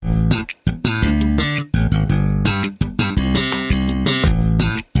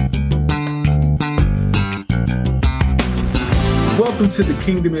Welcome to the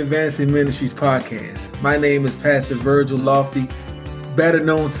Kingdom Advancing Ministries podcast. My name is Pastor Virgil Lofty, better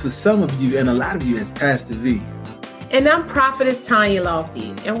known to some of you and a lot of you as Pastor V. And I'm Prophetess Tanya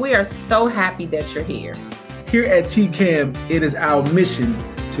Lofty, and we are so happy that you're here. Here at TCAM, it is our mission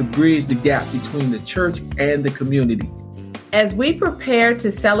to bridge the gap between the church and the community. As we prepare to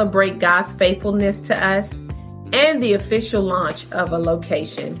celebrate God's faithfulness to us and the official launch of a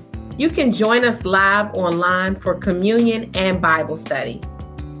location, you can join us live online for communion and Bible study.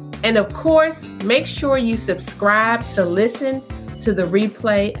 And of course, make sure you subscribe to listen to the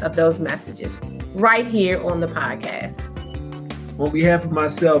replay of those messages right here on the podcast. On behalf of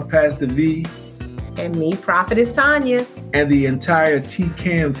myself, Pastor V, and me, Prophetess Tanya, and the entire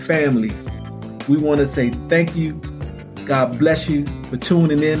TCAM family, we want to say thank you. God bless you for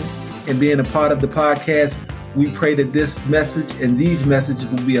tuning in and being a part of the podcast. We pray that this message and these messages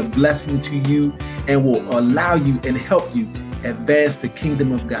will be a blessing to you and will allow you and help you advance the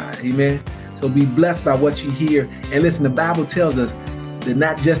kingdom of God. Amen. So be blessed by what you hear. And listen, the Bible tells us to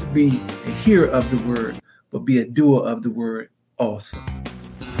not just be a hearer of the word, but be a doer of the word also.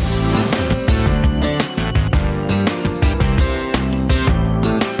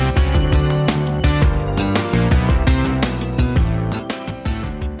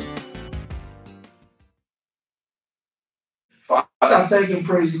 Father, I thank and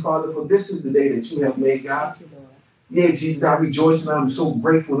praise you, Father, for this is the day that you have made, God. Yeah, Jesus, I rejoice and I'm so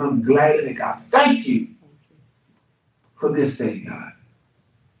grateful and I'm glad in it, God. Thank you for this day, God.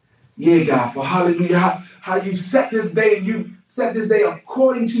 Yeah, God, for hallelujah, how you set this day and you've set this day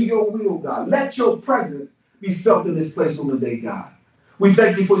according to your will, God. Let your presence be felt in this place on the day, God. We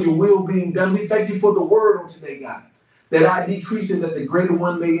thank you for your will being done. We thank you for the word on today, God. That I decrease and that the greater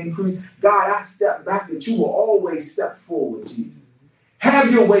one may increase. God, I step back that you will always step forward, Jesus.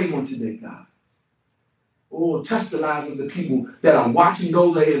 Have your way on today, God. Oh, touch the lives of the people that are watching,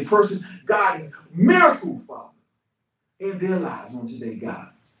 those that are in person. God, miracle, Father, in their lives on today,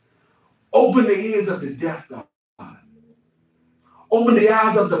 God. Open the ears of the deaf, God. Open the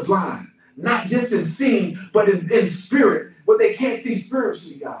eyes of the blind, not just in seeing, but in spirit, but they can't see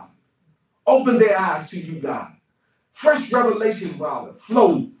spiritually, God. Open their eyes to you, God. Fresh revelation, Father,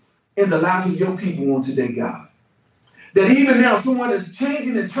 flow in the lives of your people on today, God. That even now someone is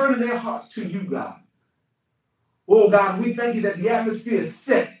changing and turning their hearts to you, God. Oh, God, we thank you that the atmosphere is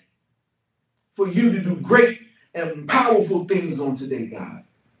set for you to do great and powerful things on today, God.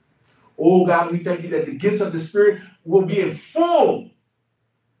 Oh, God, we thank you that the gifts of the Spirit will be in full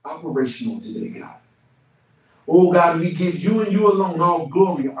operation on today, God. Oh, God, we give you and you alone all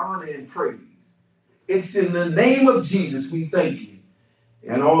glory, honor, and praise. It's in the name of Jesus we thank you.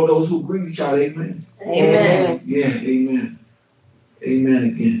 And all those who agree with y'all, amen. Amen. Yeah, amen. Amen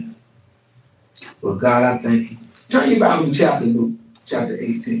again. Well, God, I thank you. Turn your Bible to Luke, chapter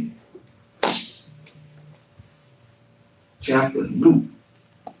 18.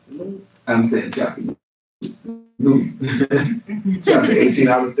 I'm saying chapter Luke. Chapter 18.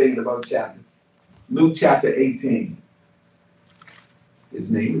 I was thinking about chapter. Luke chapter 18.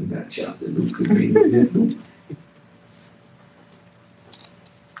 His name is not chapter Luke. His name is just Luke.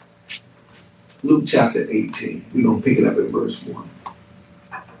 Luke chapter 18. We're going to pick it up at verse 1.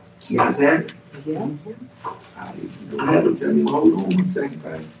 You guys have it? Yeah. You don't have it. Tell me, hold on 1 second,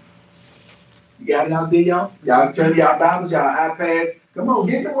 Pastor. You got it out there, y'all? Y'all turn y'all Bibles, y'all iPads. Come on,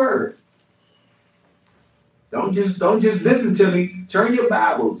 get the word. Don't just listen to me. Turn your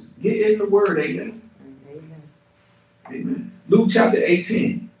Bibles. Get in the word, amen. Amen. Amen. Luke chapter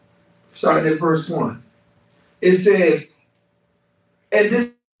 18, starting at verse 1. It says, and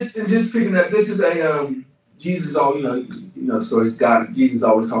just picking up, this is a Jesus, stories. God, Jesus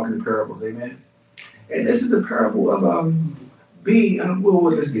always talking in parables, amen. And this is a parable of being.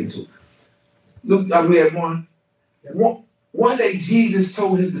 Let's get into it. Luke, we have one. One day, Jesus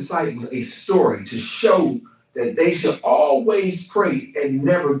told his disciples a story to show that they should always pray and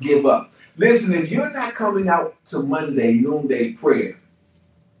never give up. Listen, if you're not coming out to Monday noonday prayer,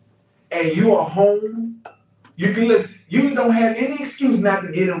 and you are home, you can listen. You don't have any excuse not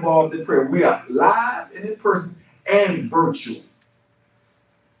to get involved in prayer. We are live and in person and virtual.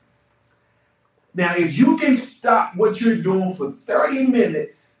 Now, if you can stop what you're doing for 30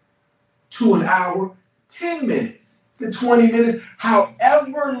 minutes to an hour, 10 minutes to 20 minutes,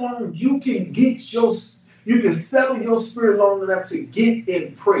 however long you can you can settle your spirit long enough to get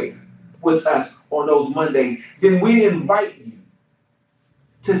in prayer with us on those Mondays, then we invite you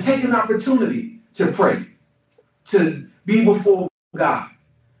to take an opportunity to pray, to be before God.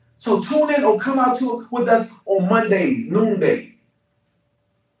 So tune in or come out with us on Mondays, noonday.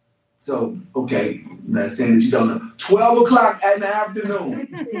 So, okay, I'm not saying that you don't know. 12 o'clock in the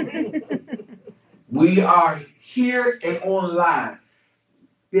afternoon. We are here and online.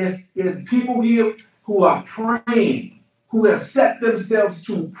 There's people here who are praying, who have set themselves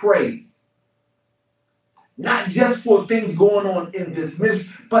to pray. Not just for things going on in this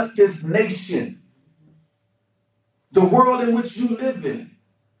ministry, but this nation. The world in which you live in.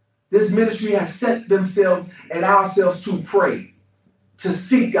 This ministry has set themselves and ourselves to pray, to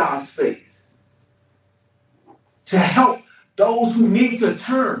seek God's face, to help those who need to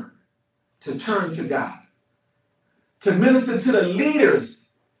turn to God, to minister to the leaders,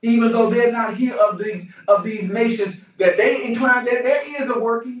 even though they're not here of these nations, that they incline their ears are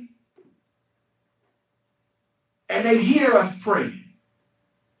working, and they hear us praying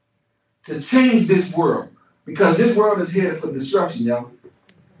to change this world, because this world is headed for destruction, y'all.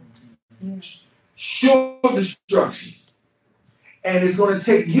 Sure destruction. And it's going to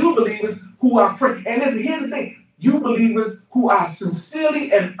take you believers who are praying. And listen, here's the thing. You believers who are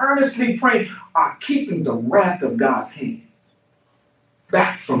sincerely and earnestly praying are keeping the wrath of God's hand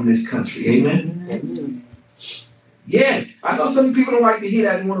back from this country. Amen? Amen. Yeah, I know some people don't like to hear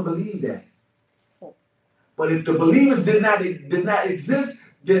that and want to believe that. But if the believers did not exist,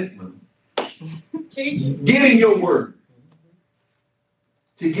 then get in your word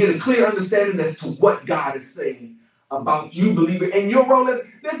to get a clear understanding as to what God is saying about you, believer. And your role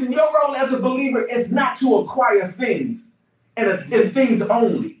as a believer is not to acquire things and things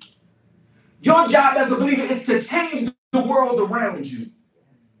only. Your job as a believer is to change the world around you.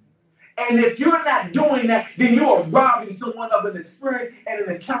 And if you're not doing that, then you are robbing someone of an experience and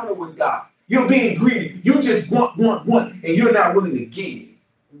an encounter with God. You're being greedy. You just want, and you're not willing to give.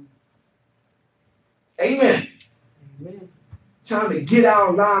 Amen. Amen. Time to get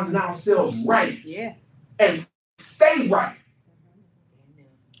our lives and ourselves right. Yeah. And stay right.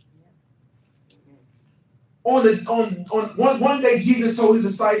 One day, Jesus told his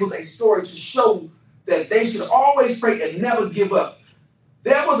disciples a story to show that they should always pray and never give up.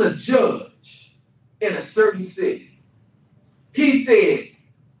 There was a judge in a certain city. He said,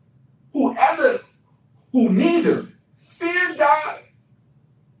 who neither feared God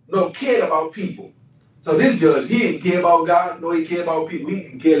nor cared about people. So this judge, he didn't care about God, nor he cared about people. He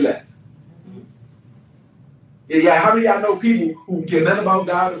didn't care less. Yeah, how many of y'all know people who care nothing about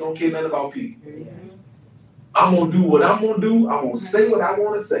God and don't care nothing about people? Yes. I'm going to do what I'm going to do. I'm going to say what I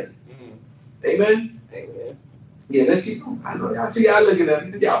want to say. Amen? Amen. Yeah, let's keep going. I know y'all see y'all looking at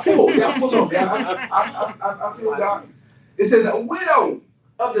me. Y'all pull on. I feel God. It says a widow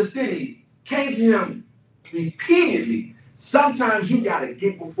of the city came to him repeatedly. Sometimes you got to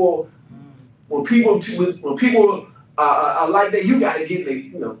get before when people are like that, you got to get there.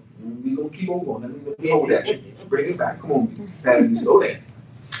 We're going to keep on going. Let me hold that. Bring it back. Come on. Go there.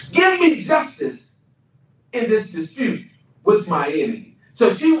 Give me justice in this dispute with my enemy.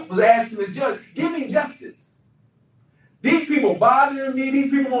 So she was asking this judge, give me justice. These people bothering me. These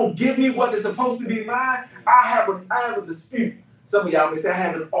people won't give me what is supposed to be mine. I have a dispute. Some of y'all may say I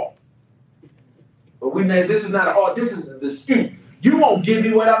have an ought. But this is not an ought. This is a dispute. You won't give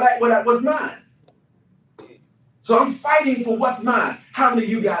me what's mine. So I'm fighting for what's mine. How many of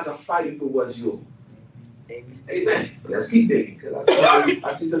you guys are fighting for what's yours? Amen. Let's keep digging, because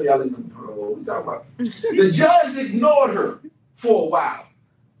I see some of y'all in the what we talking about. The judge ignored her for a while.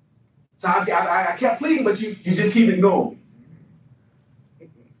 So I kept pleading, but you just keep ignoring me.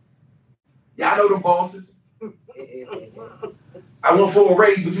 Y'all know the bosses. I went for a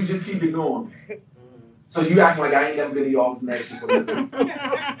raise, but you just keep ignoring me. So you acting like I ain't never been in your office and asked you for nothing.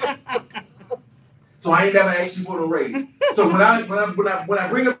 So I ain't never asked you for the raise. So when I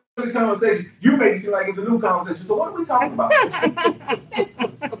bring up this conversation, you make it seem like it's a new conversation. So what are we talking about?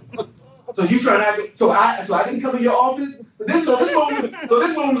 So you trying to act, so I didn't come in your office. This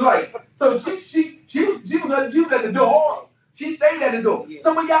woman was like, so she was at the door. She stayed at the door. Yeah.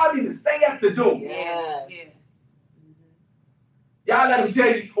 Some of y'all need to stay at the door. Yeah. Y'all let them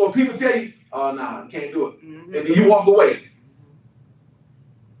tell you, or people tell you, oh nah, I can't do it. Mm-hmm. And then you walk away.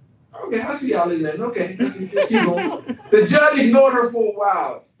 Okay, I see y'all looking at me. Okay, let's keep going. The judge ignored her for a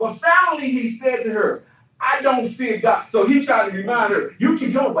while. But finally he said to her, I don't fear God. So he tried to remind her, you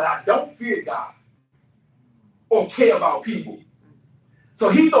can go, but I don't fear God or care about people. So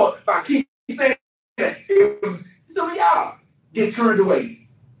he thought by keep saying that, some of y'all get turned away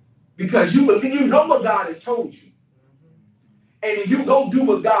because you know what God has told you. And then you go do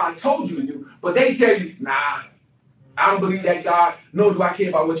what God told you to do, but they tell you, nah, I don't believe that God, nor do I care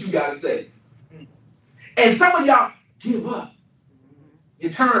about what you got to say. And some of y'all give up. You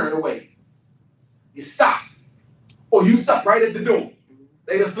turn away. You stop. Or you stop right at the door.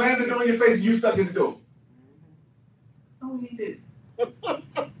 They just slammed the door in your face and you stuck in the door. No, he didn't.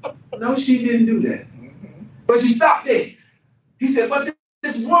 No, she didn't do that. But she stopped there. He said, but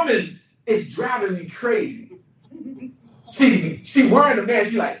this woman is driving me crazy. She worrying the man.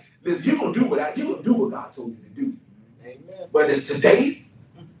 She like, listen, you gonna do what God told you to do. Amen. Whether it's today,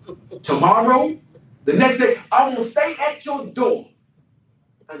 tomorrow, the next day, I'm gonna stay at your door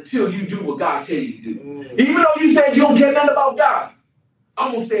until you do what God tell you to do. Even though you said you don't care nothing about God,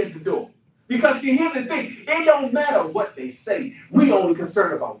 I'm gonna stay at the door. Because see, here's the thing, it don't matter what they say. We only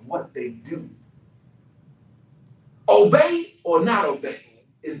concerned about what they do. Obey or not obey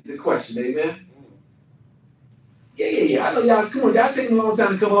is the question, amen? Yeah. I know y'all, come on, y'all taking a long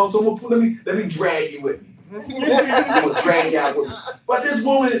time to come along, so let me drag you with me. I'm gonna drag y'all with me. But this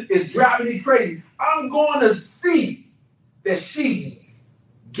woman is driving me crazy. I'm going to see that she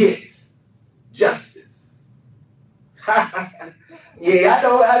gets justice. Yeah, I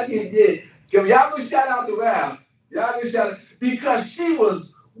know I can get. Y'all go shout out the wow. Y'all go shout out because she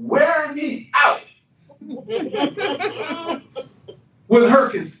was wearing me out with her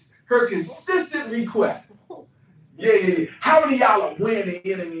consistent requests. Yeah. How many of y'all are wearing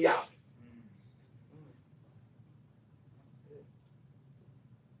the enemy out?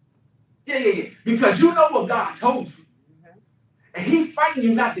 Yeah. Because you know what God told you. And he's fighting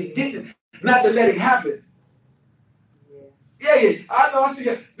you not to get it, not to let it happen. Yeah. I know. I see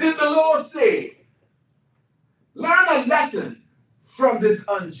it. Then the Lord said, learn a lesson from this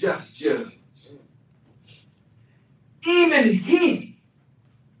unjust judge. Even he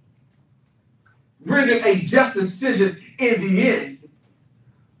rendered a just decision in the end.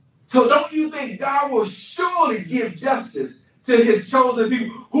 So don't you think God will surely give justice to his chosen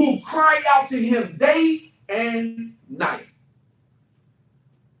people who cry out to him day and night?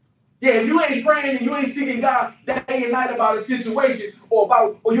 Yeah, if you ain't praying and you ain't seeking God day and night about a situation or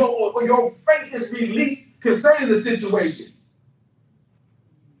your faith is released concerning the situation,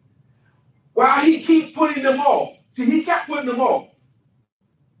 while he keep putting them off, see, he kept putting them off.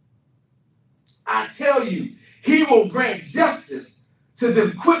 I tell you, he will grant justice to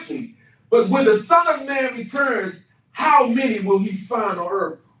them quickly. But when the Son of Man returns, how many will he find on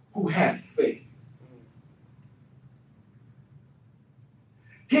earth who have faith?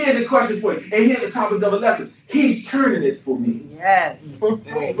 Here's a question for you, and here's the topic of a lesson. He's turning it for me. Yes.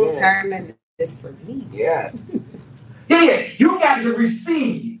 Turning it for me. Yes. Yeah. You got to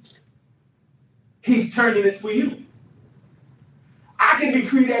receive. He's turning it for you. I can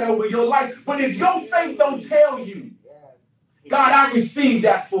decree that over your life, but if your faith don't tell you, God, I received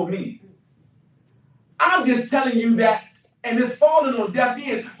that for me. I'm just telling you that, and it's falling on deaf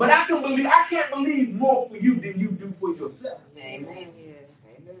ears, but I can't believe more for you than you do for yourself. Amen.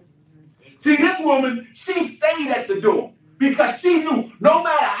 See, this woman, she stayed at the door because she knew no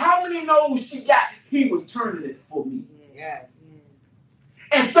matter how many no's she got, he was turning it for me. Yes.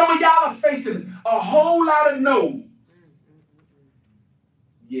 And some of y'all are facing a whole lot of no's.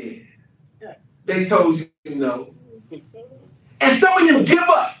 Yeah. They told you no. And some of you give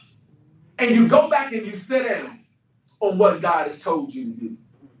up and you go back and you sit down on what God has told you to do.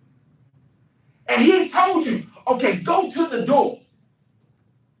 And he's told you, okay, go to the door.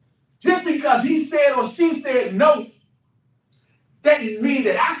 Just because he said or she said no, that didn't mean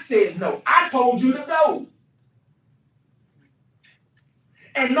that I said no. I told you to go.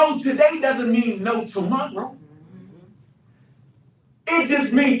 And no today doesn't mean no tomorrow. It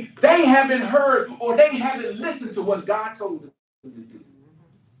just means they haven't heard or they haven't listened to what God told them to do.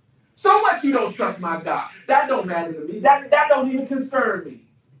 So much you don't trust my God. That don't matter to me. That don't even concern me.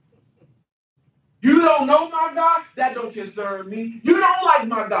 You don't know my God? That don't concern me. You don't like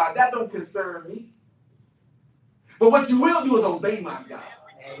my God? That don't concern me. But what you will do is obey my God.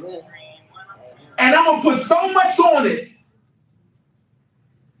 And I'm going to put so much on it.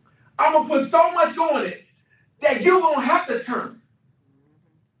 I'm going to put so much on it that you're going to have to turn.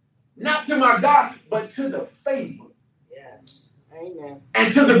 Not to my God, but to the favor. Yes. Amen.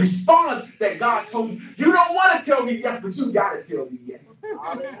 And to the response that God told you. You don't want to tell me yes, but you got to tell me yes.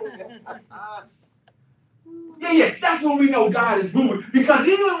 Yeah, that's when we know God is moving. Because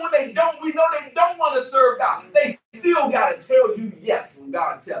even when we know they don't want to serve God. They still got to tell you yes when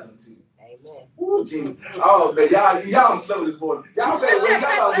God tells them to. Amen. Ooh, Jesus. Oh, man, y'all slow this morning. Y'all better wake up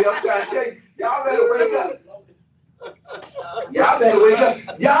out here. I'm trying to tell you. Y'all better wake up. Y'all better wake up.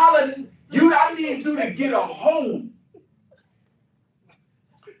 I need you to get a home.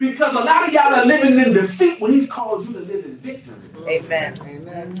 Because a lot of y'all are living in defeat when he's called you to live in victory. Amen.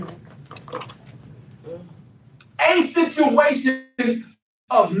 Amen. A situation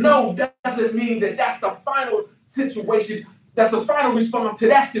of no doesn't mean that that's the final situation That's the final response to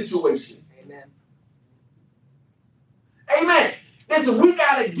that situation. Amen. Amen. Listen, we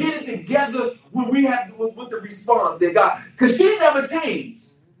got to get it together when we have with the response that God, because she never changed.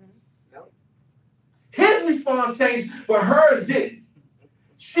 Nope. His response changed, but hers didn't.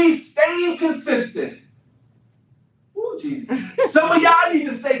 She stayed consistent. Ooh, Jesus. Some of y'all need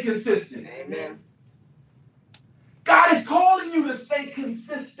to stay consistent. Amen. God is calling you to stay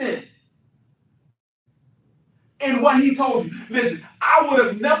consistent in what he told you. Listen, I would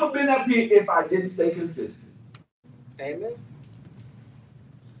have never been up here if I didn't stay consistent. Amen.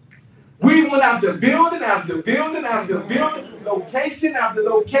 We went after building after building after building, location after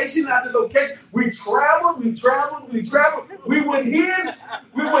location after location. We traveled. We went here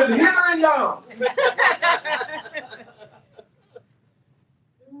and yon.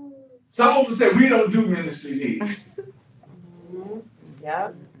 Some of them say we don't do ministries here.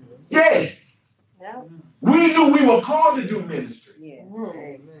 Yeah. Yeah. Yeah. We knew we were called to do ministry. Yeah.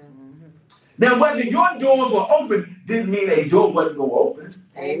 Amen. Now, whether your doors were open didn't mean a door wasn't going to open.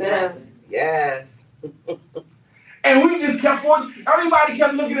 Amen. Yes. And we just kept on. Everybody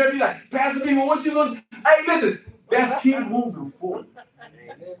kept looking at me like, Pastor Beaver, what you looking? Hey, listen, let's keep moving forward.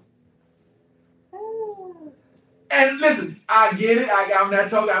 Amen. And listen, I get it. I'm not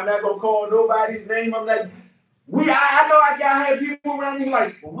going to call nobody's name. I'm not. I know I had people around me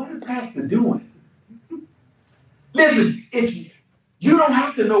like, well, what is Pastor doing? Listen, if you don't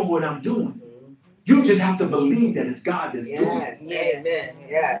have to know what I'm doing. You just have to believe that it's God that's doing it. Yes. Amen.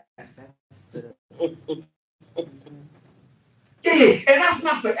 Yes. Yeah, and that's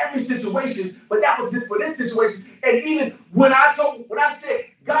not for every situation, but that was just for this situation. And even when I said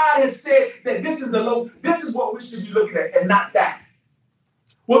God has said that this is what we should be looking at, and not that.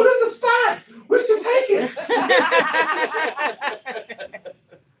 Well, there's a spot. We should take it.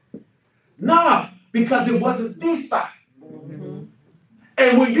 No, because it wasn't the spot. Mm-hmm.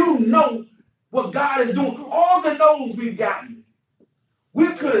 And when you know what God is doing, all the no's we've gotten, we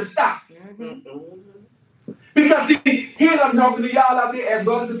could have stopped. Mm-hmm. Because see, here I'm talking to y'all out there as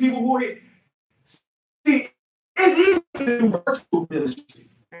well as the people who are here. See, it's easy to do virtual ministry.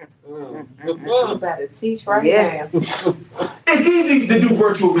 You better teach right now. It's easy to do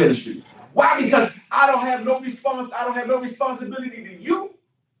virtual ministry. Why? Because I don't have no responsibility to you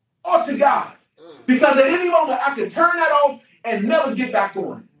or to God. Because at any moment I can turn that off and never get back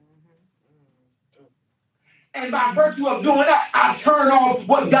on. And by virtue of doing that, I turn off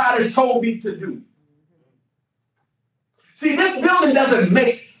what God has told me to do. See, this building doesn't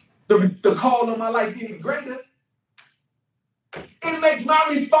make the call on my life any greater. It makes my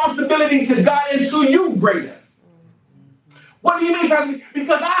responsibility to God and to you greater. What do you mean, Pastor?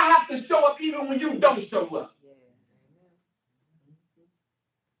 Because I have to show up even when you don't show up.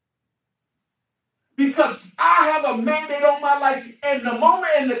 Because I have a mandate on my life, and the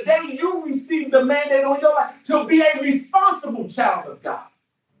moment and the day you receive the mandate on your life to be a responsible child of God.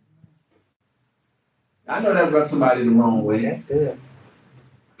 I know that rubbed somebody the wrong way. That's good.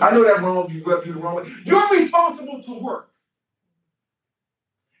 I know that rubbed you the wrong way. You're responsible to work.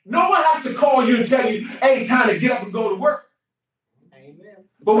 No one has to call you and tell you, hey, time to get up and go to work. Amen.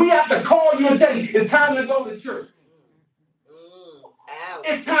 But we have to call you and tell you, it's time to go to church.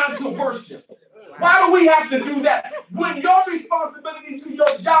 It's time to worship. Why do we have to do that? When your responsibility to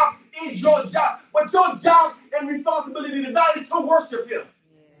your job is your job, but your job and responsibility to God is to worship Him.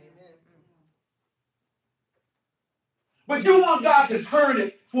 But you want God to turn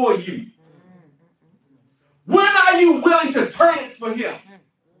it for you. When are you willing to turn it for Him?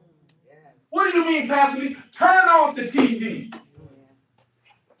 What do you mean, Pastor Lee? Turn off the TV.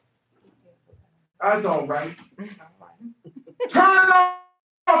 That's all right. Turn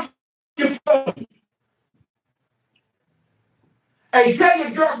off your phone. Hey, tell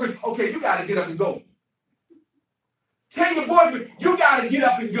your girlfriend, okay, you got to get up and go. Tell your boyfriend, you got to get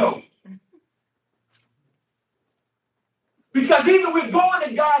up and go. Because either we're going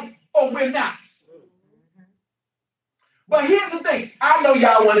to God or we're not. But here's the thing. I know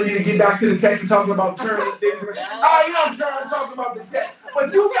y'all wanted me to get back to the text and talking about turning things. I am talking about the text.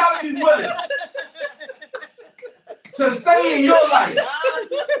 But you got to be willing to stay in your life.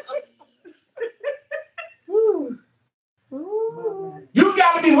 You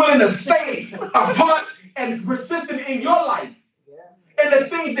got to be willing to stay apart and persistent in your life and the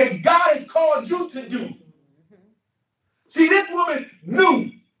things that God has called you to do. See, this woman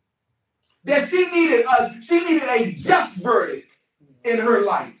knew that she needed a just verdict in her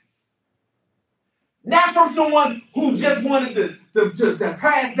life. Not from someone who just wanted to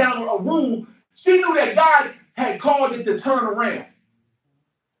pass down a rule. She knew that God had called it to turn around.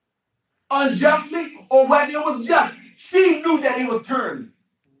 Unjustly or whether it was just. she knew that it was turning.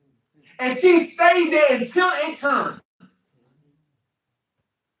 And she stayed there until it turned.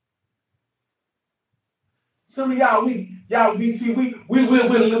 Some of y'all, we're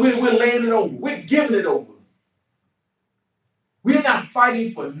laying it over. We're giving it over. We're not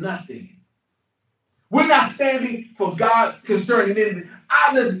fighting for nothing. We're not standing for God concerning anything.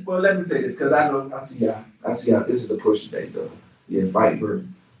 Well, let me say this, because I see y'all. This is a push today, so yeah, fight for it.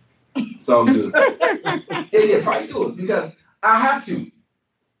 It's all good. yeah, fight through it, because I have to.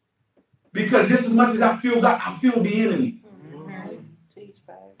 Because just as much as I feel God, I feel the enemy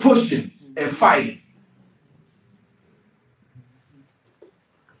pushing and fighting.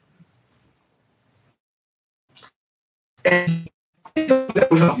 And that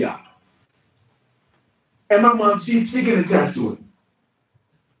will help y'all. And my mom, she can attest to it.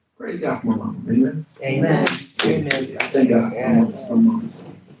 Praise God for my mom. Amen. Amen. Amen. I thank God for my mom.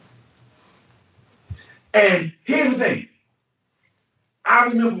 And here's the thing. I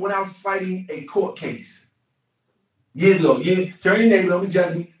remember when I was fighting a court case. Years ago. Turn your neighbor, don't be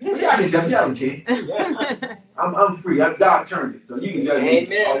judge me. But y'all can judge me. Y'all don't care. I'm free. God turned it. So you can judge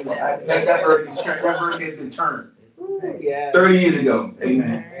me. Amen. That verdict has been turned. Yeah. 30 years ago.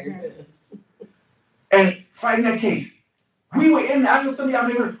 Amen. And fighting that case. We were in there. I know some of y'all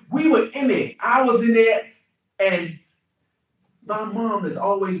may have heard. We were in there. I was in there. And my mom has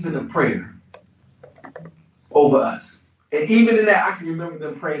always been a prayer over us. And even in that, I can remember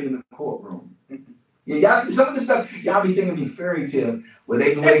them praying in the courtroom. Yeah, y'all, some of the stuff, y'all be thinking be fairy tale, where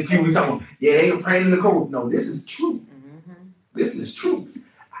they can make people talking about, yeah, they were praying in the courtroom. No, this is true. Mm-hmm. This is true.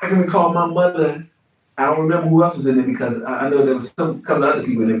 I can recall my mother. I don't remember who else was in there, because I know there was some couple other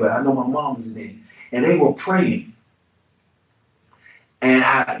people in there, but I know my mom was in there. And they were praying. And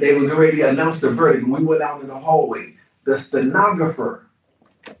they were ready to announce the verdict. And we went out in the hallway. The stenographer,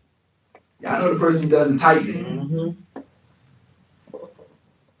 y'all know the person who does the typing,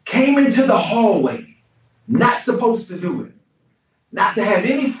 came into the hallway, not supposed to do it, not to have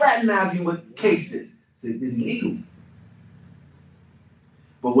any fraternizing with cases. Said it's illegal.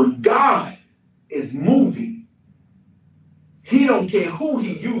 But when God is moving, he don't care who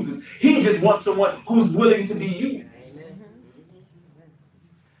he uses. He just wants someone who's willing to be used.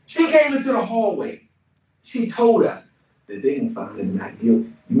 She came into the hallway. She told us that they can find him not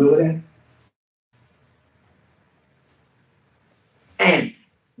guilty. You remember that? And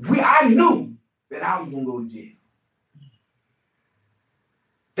I knew that I was going to go to jail.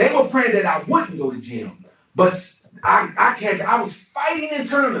 They were praying that I wouldn't go to jail. But I was fighting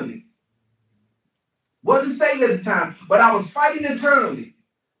internally. Wasn't saved at the time, but I was fighting internally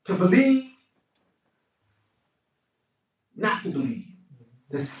to believe, not to believe.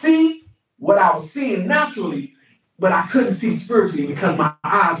 To see what I was seeing naturally, but I couldn't see spiritually because my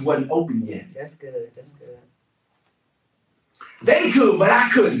eyes wasn't open yet. That's good. That's good. They could, but I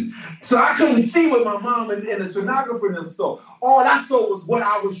couldn't. So I couldn't see what my mom and the stenographer and them saw. All I saw was what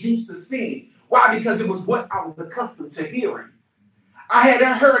I was used to seeing. Why? Because it was what I was accustomed to hearing. I had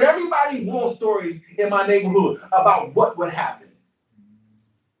heard everybody war stories in my neighborhood about what would happen.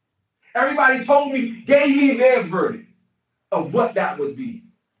 Everybody gave me their verdict of what that would be.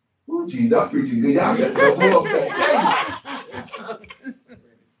 Oh, geez, I'm preaching good. Y'all got the world back.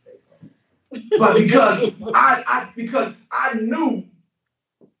 But because I knew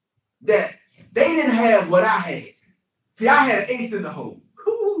that they didn't have what I had. See, I had an ace in the hole.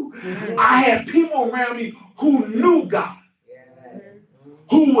 I had people around me who knew God,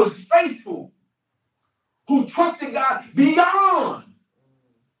 who was faithful, who trusted God beyond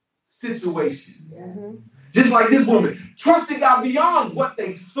situations. Just like this woman, trusted God beyond what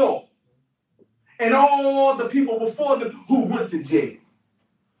they saw. And all the people before them who went to jail,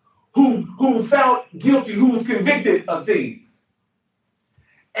 who found guilty, who was convicted of things.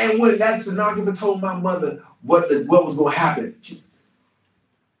 And when that stenographer told my mother what was going to happen,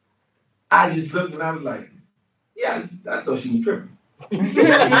 I just looked and I was like, yeah, I thought she was tripping.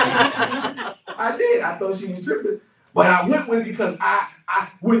 I did. I thought she was tripping. But I went with it because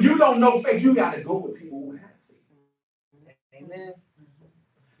when you don't know faith, you got to go with people who have faith. Amen.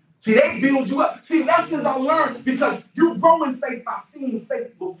 See, they build you up. See, lessons I learned because you grow in faith by seeing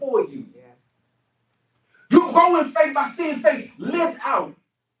faith before you. Yeah. You grow in faith by seeing faith lived out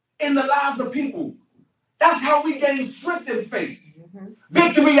in the lives of people. That's how we gain strength in faith.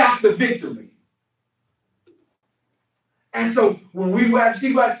 Victory after victory. And so when we were,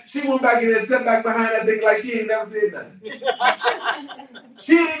 she went back in there, stepped back behind that thing like she ain't never said nothing.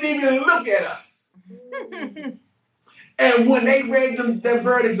 She didn't even look at us. And when they read their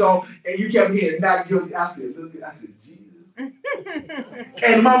verdicts off, and you kept hearing not guilty, I said, Jesus.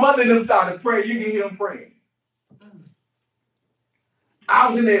 And my mother and them started praying. You can hear them praying. I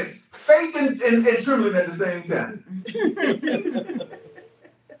was in there faith and trembling at the same time.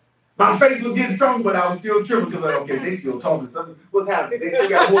 My faith was getting strong, but I was still trembling because like, okay, they still talking something. What's happening? They still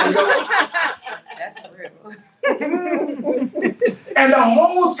got more to go. That's real. And the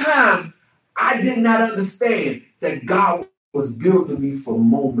whole time, I did not understand that God was building me for a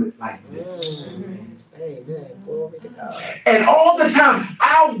moment like this. Amen. Glory to God. And all the time,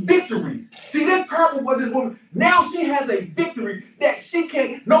 our victories. See, this parable for this woman, now she has a victory that she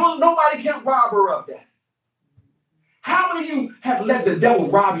can't, nobody can rob her of that. How many of you have let the devil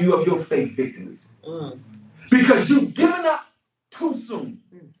rob you of your faith victories? Because you've given up too soon.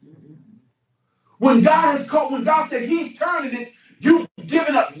 When God has called, when God said he's turning it, you've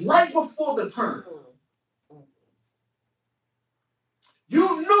given up right before the turn.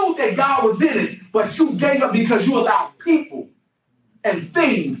 You knew that God was in it, but you gave up because you allowed people and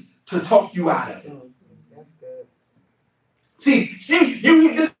things to talk you out of it. That's good. See, you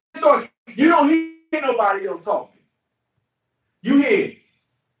hear this story, you don't hear nobody else talking. You hear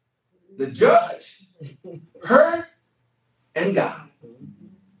the judge, her, and God.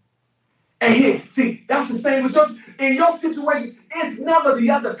 And here, see, that's the same with yours. In your situation, it's never the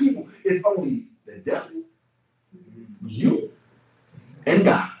other people. It's only the devil, you, and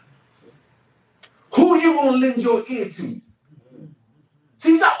God. Who you gonna lend your ear to?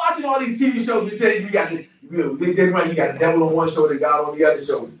 See, stop watching all these TV shows. They tell you got the devil on one shoulder, God on the other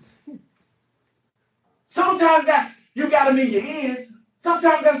shoulder. Sometimes that you got them in your ears.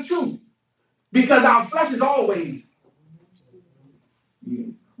 Sometimes that's true, because our flesh is always.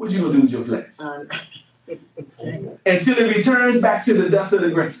 What you gonna do with your flesh? Until it returns back to the dust of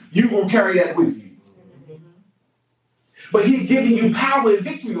the ground, you gonna carry that with you. But he's giving you power and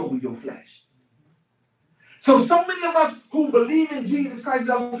victory over your flesh. So many of us who believe in Jesus Christ,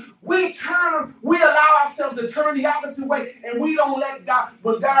 we allow ourselves to turn the opposite way, and we don't let God,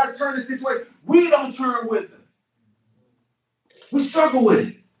 when God is turning the situation, we don't turn with him. We struggle with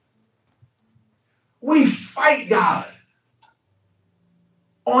it. We fight God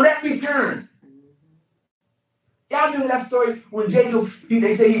on every turn. Y'all remember that story when Jacob,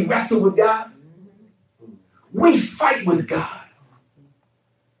 they say he wrestled with God? We fight with God.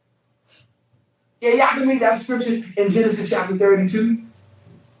 Yeah, y'all can read that scripture in Genesis chapter 32.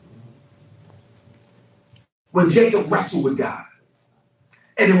 When Jacob wrestled with God.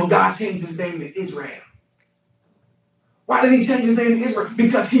 And then when God changed his name to Israel. Why did he change his name to Israel?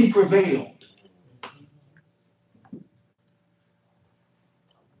 Because he prevailed.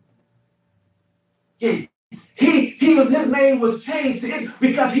 Yeah. His name was changed to Israel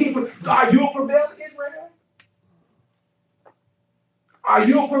because are you a prevailing Israel? Are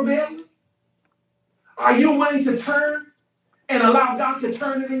you a prevailing? Are you willing to turn and allow God to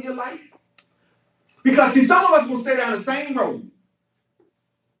turn it in your life? Because see, some of us will stay down the same road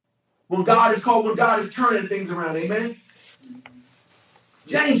when God is turning things around. Amen.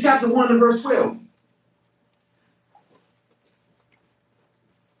 James chapter 1 and verse 12.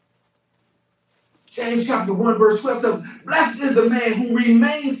 James chapter 1 verse 12 says, blessed is the man who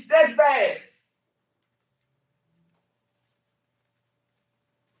remains steadfast.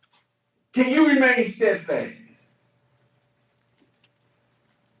 Can you remain steadfast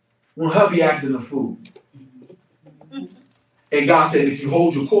when hubby acting a fool? And God said, if you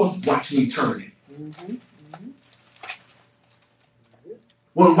hold your course, watch me turn it.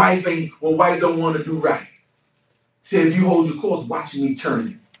 When wife don't want to do right, said, if you hold your course, watch me turn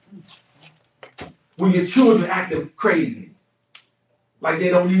it. When your children acting crazy, like they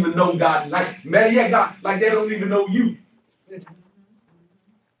don't even know God, like they don't even know you.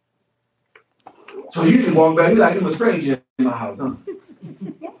 So you just walk back, you like I'm a stranger in my house, huh?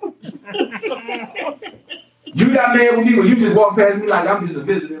 You got mad with me, but you just walk past me like I'm just a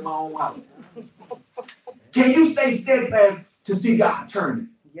visitor in my own house. Can you stay steadfast to see God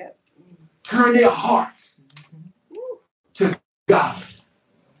turn it? Yep. Turn their hearts to God.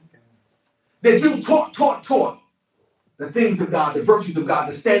 That you taught the things of God, the virtues of God,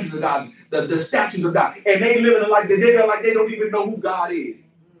 the standards of God, the statutes of God, and they living like they don't even know who God is.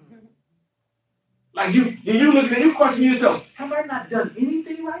 Like you looking at you question yourself, have I not done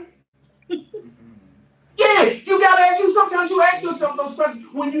anything right? Yeah, sometimes you ask yourself those questions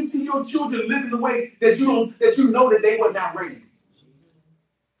when you see your children living the way that you know that they were not raised.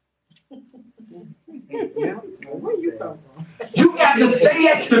 Yeah. Where you come from? You got to stay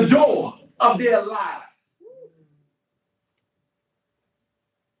at the door of their lives.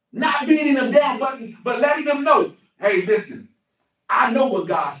 Not beating them down, but letting them know, hey, listen, I know what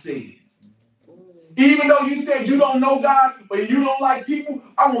God said. Even though you said you don't know God, but you don't like people,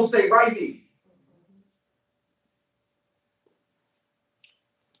 I'm going to stay right here.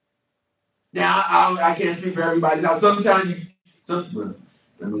 Now, I can't speak for everybody's house. Sometimes well,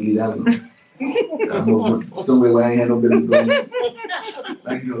 let me leave that alone. I'm over somewhere where I ain't had no business going.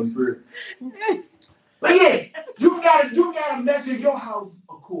 Thank you, Holy Spirit. But yeah, you gotta measure your house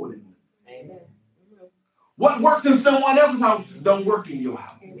accordingly. Amen. What works in someone else's house don't work in your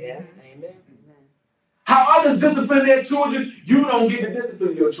house. Yes. Amen. How others discipline their children, you don't get to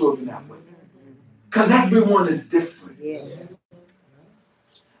discipline your children that way. Because everyone is different. Yeah.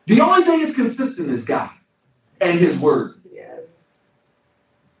 The only thing that's consistent is God and His Word. Yes.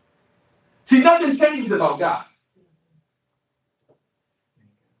 See, nothing changes about God.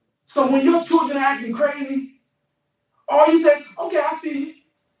 So when your children are acting crazy, all you say, okay, I see you.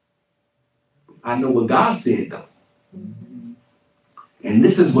 I know what God said, though. And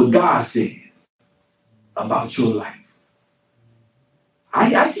this is what God says about your life.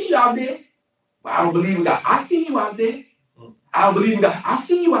 I see you out there, but I don't believe in God. I see you out there. I don't believe in God. I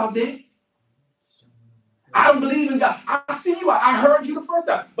see you out there. I don't believe in God. I see you. I heard you the first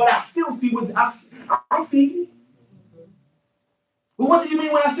time, but I still see what I see you. But what do you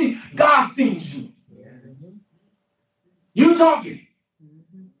mean when I see? God sees you. You talking.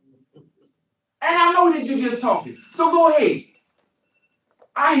 And I know that you're just talking. So go ahead.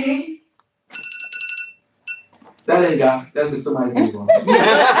 I hear you. That ain't God. That's if somebody feels wrong.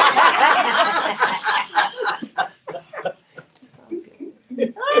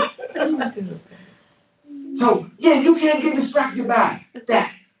 So, yeah, you can't get distracted by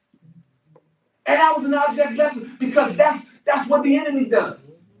that. And that was an object lesson because that's what the enemy does.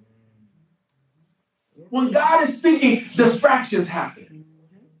 When God is speaking, distractions happen.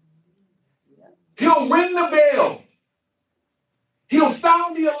 He'll ring the bell. He'll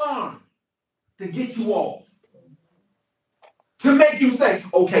sound the alarm to get you off. To make you say,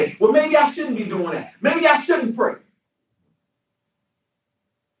 okay, well, maybe I shouldn't be doing that. Maybe I shouldn't pray.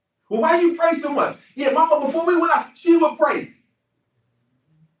 Well, why you pray so much? Yeah, Mama, before we went out, she would pray.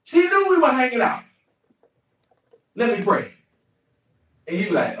 She knew we were hanging out. Let me pray. And you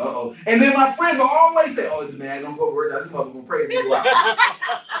be like, uh-oh. And then my friends will always say, oh, man, I don't go to work. This mother going to pray to you out.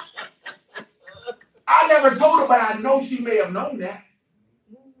 I never told her, but I know she may have known that.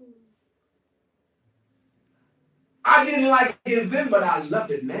 I didn't like it then, but I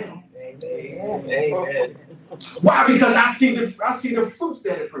love it now. Amen. Amen. Why? Because I see the fruits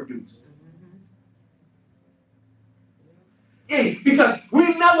that it produced. Yeah, because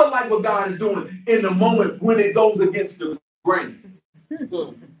we never like what God is doing in the moment when it goes against the grain.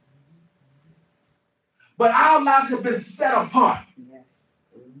 But our lives have been set apart. Yes.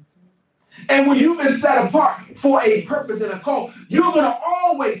 And when you've been set apart for a purpose and a call, you're going to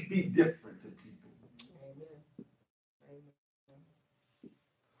always be different to people. Amen.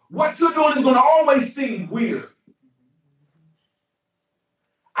 What you're doing is going to always seem weird.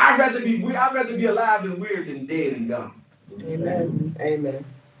 I'd rather be alive and weird than dead and gone. Amen. Amen.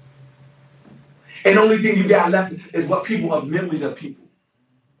 And the only thing you got left is what people of memories of people.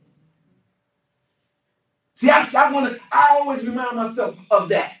 See, I always remind myself of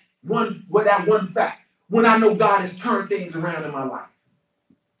that one fact when I know God has turned things around in my life.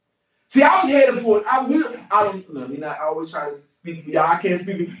 See, I was headed for I always try to speak for y'all. I can't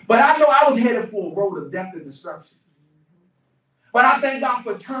speak for you, but I know I was headed for a road of death and destruction. But I thank God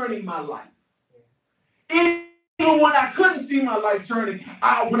for turning my life. Even when I couldn't see my life turning,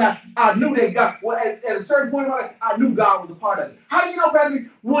 I knew that God, at a certain point in my life, I knew God was a part of it. How do you know,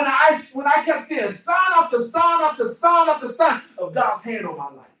 Pastor? When I kept seeing sign after sign after sign after sign of God's hand on my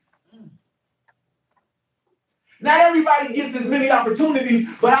life. Not everybody gets as many opportunities,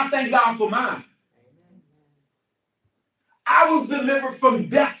 but I thank God for mine. I was delivered from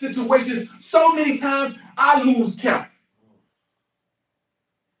death situations so many times, I lose count.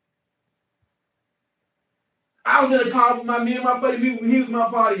 I was in a car with me and my buddy. He was my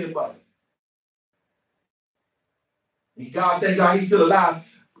partying buddy. God, thank God he's still alive.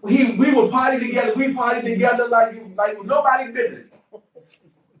 We were partying together. We partied together like nobody business.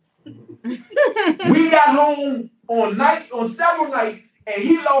 We got home on several nights, and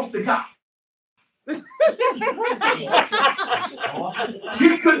he lost the car.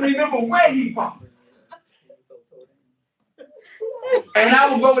 He couldn't remember where he parked. And I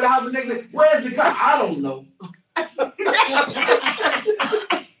would go to the house the next day. Where's the car? I don't know.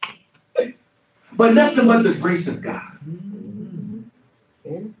 But nothing but the grace of God.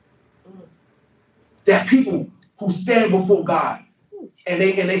 That people who stand before God and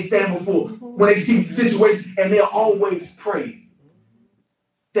they stand before when they see situations and they'll always pray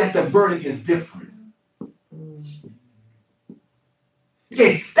that the verdict is different.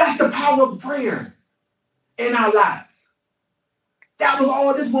 Okay, that's the power of prayer in our lives. That was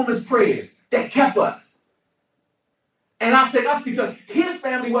all this woman's prayers. that kept us. And I say us because his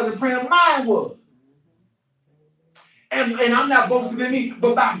family wasn't praying, mine was. And I'm not boasting in me,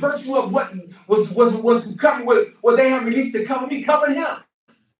 but by virtue of what was coming, what they have released to cover me, cover him.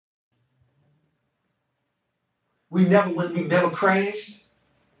 We never crashed.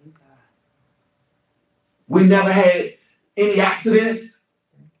 We never had any accidents.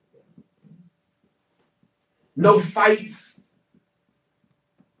 No fights.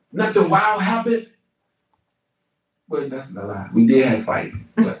 Nothing wild happened. Well, that's not a lie. We did have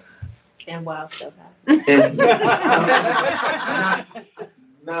fights. But And wild stuff happened. and, I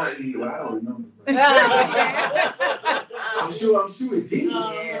don't remember. I'm sure it did.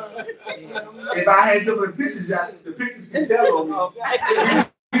 If I had some of the pictures, the pictures can tell on me.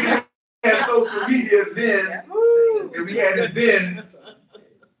 We didn't have social media then.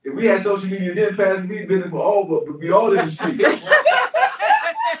 If we had social media then, Pastor B business for all, but we all in the street.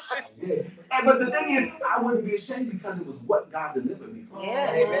 Yeah. But the thing is, I wouldn't be ashamed because it was what God delivered me from.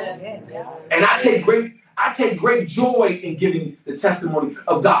 Yeah, amen. And I take great joy in giving the testimony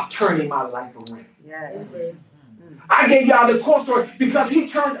of God turning my life around. Yes. I gave y'all the core story because he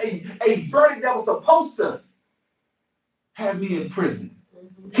turned a verdict that was supposed to have me in prison.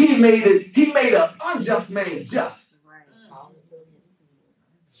 He made an unjust man just.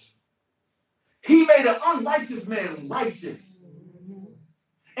 He made an unrighteous man righteous.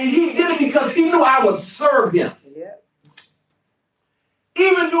 And he did it because he knew I would serve him. Yeah.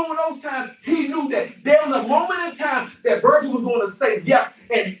 Even during those times, he knew that there was a moment in time that Virgil was going to say yes,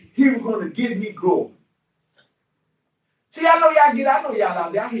 and he was going to give me glory. See, I know y'all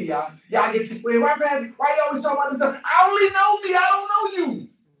out there. I hear y'all. Y'all get to, why you always talking about himself? I only know me. I don't know you.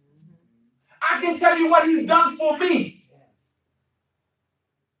 I can tell you what he's done for me.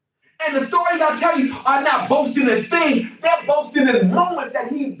 And the stories I tell you are not boasting in things. They're boasting in moments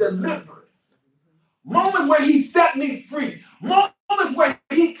that he delivered. Moments where he set me free. Moments where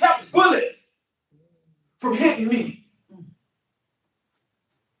he kept bullets from hitting me.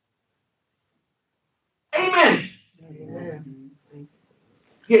 Amen.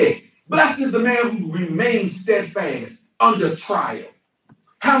 Yeah. Blessed is the man who remains steadfast under trial.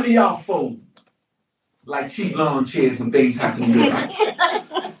 How many of y'all fold like cheap lawn chairs when things happen in your life?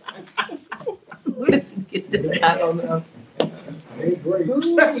 Where does he get this? I don't know.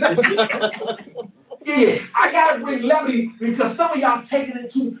 Yeah, I gotta bring levity because some of y'all take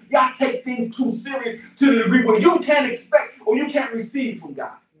things too serious to the degree where you can't expect or you can't receive from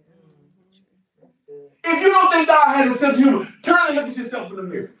God. If you don't think God has a sense of humor, turn and look at yourself in the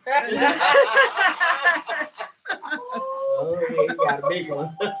mirror. Oh, yeah, you got a big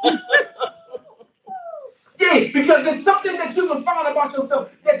one. Yeah, because there's something that you can find about yourself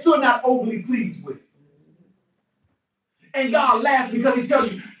that you're not overly pleased with. And God laughs because he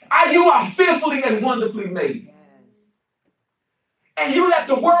tells you, you are fearfully and wonderfully made. And you let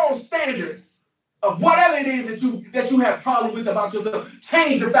the world's standards of whatever it is that you have problem with about yourself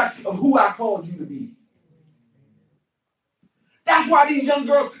change the fact of who I called you to be. That's why these young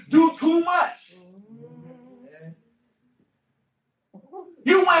girls do too much.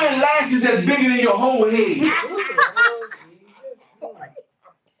 You wearing lashes that's bigger than your whole head.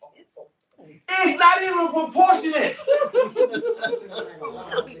 It's not even proportionate.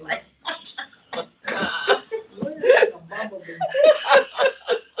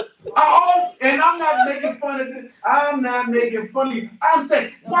 And I'm not making fun of this. I'm not making fun of you. I'm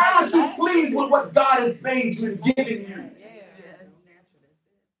saying, why aren't you pleased with what God has made you and given you?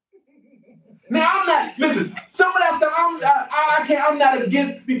 Now I'm not. Listen, some of that stuff I'm not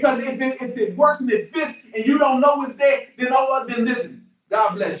against because if it works and it fits and you don't know it's there, then listen.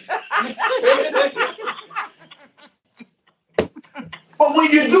 God bless you. But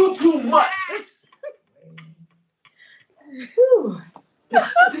when you do too much,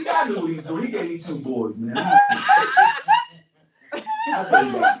 see, God knew what he was doing. He gave me 2 boys, man. I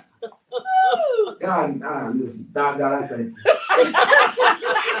thank God. Listen, God, I thank you.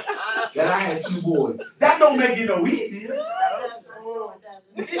 That I had 2 boys. That don't make it no easier.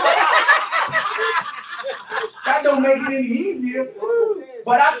 That don't make it any easier.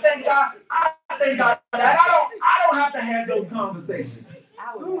 But I thank God that I don't have to have those conversations. I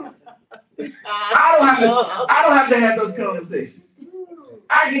don't have to have those conversations.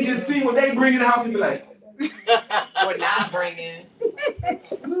 I can just see what they bring in the house and be like, Or not bringing.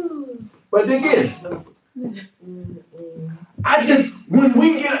 But again, when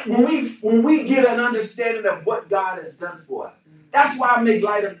we get an understanding of what God has done for us, that's why I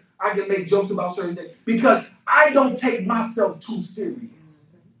can make jokes about certain things because I don't take myself too serious.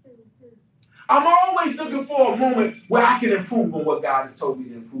 I'm always looking for a moment where I can improve on what God has told me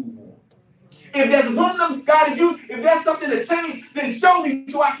to improve on. If there's one of them, God, if there's something to change, then show me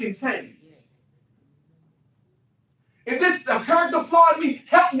so I can change. If this is a character flaw in me,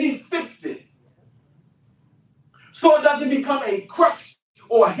 help me fix it. So it doesn't become a crutch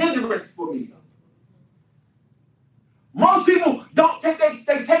or a hindrance for me. Most people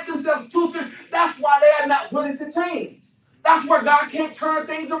they take themselves too serious. That's why they are not willing to change. That's where God can't turn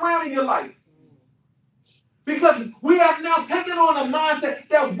things around in your life. Because we have now taken on a mindset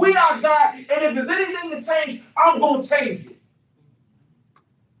that we are God, and if there's anything to change, I'm going to change it.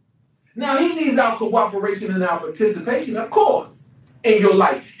 Now, he needs our cooperation and our participation, of course, in your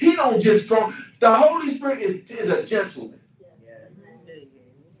life. He don't just strong. The Holy Spirit is a gentleman.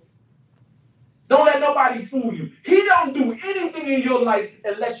 Don't let nobody fool you. He don't do anything in your life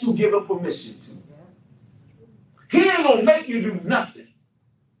unless you give him permission to. He ain't going to make you do nothing.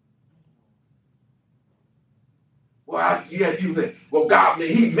 Well, you say, well, God, man,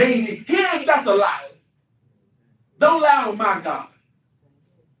 he made me. That's a lie. Don't lie on my God.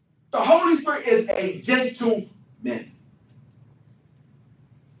 The Holy Spirit is a gentleman.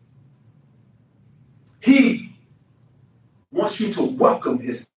 He wants you to welcome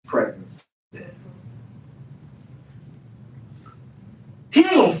his presence. He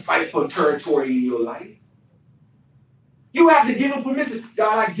don't fight for territory in your life. You have to give him permission.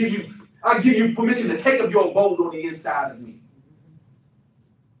 God, I give you permission to take up your abode on the inside of me.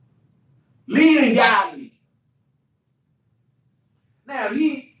 Lead and guide me. Now,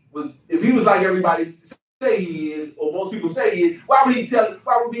 if he was like everybody say he is, or most people say he is, why would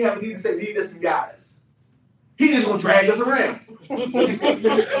we have a need to say lead us and guide us? He's just gonna drag us around.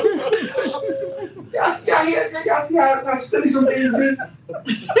 Y'all see how silly some things be?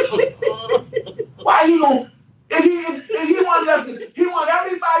 Why he gonna? If he wanted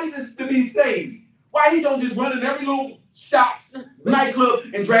everybody to be saved, why he don't just run in every little shop, nightclub,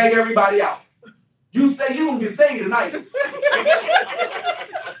 and drag everybody out? You say you gonna get saved tonight.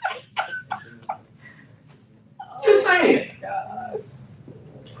 Just saying.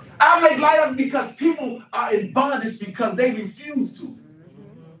 I make light of it because people are in bondage because they refuse to.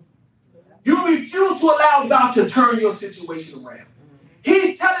 You refuse to allow God to turn your situation around.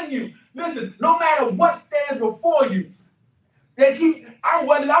 He's telling you, listen, no matter what stands before you, I'm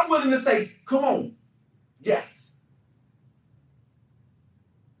willing to say, come on, yes.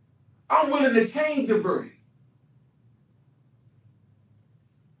 I'm willing to change the verdict.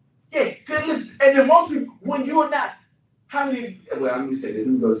 Yeah, listen, and then most people, when you're not, let me say this,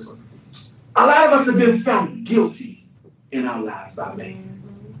 let me go this one. A lot of us have been found guilty in our lives by man.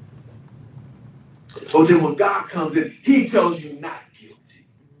 But then when God comes in, he tells you not guilty.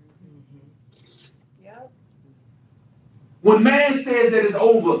 Yep. When man says that it's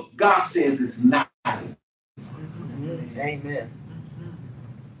over, God says it's not. Amen.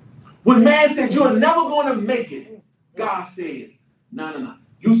 When man said you're never going to make it, God says, no.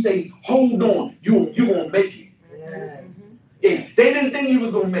 You stay, hold on, you're going to make it. Yes. Yeah, they didn't think you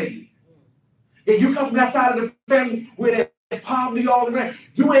was going to make it. Yeah, you come from that side of the family where there's poverty all around.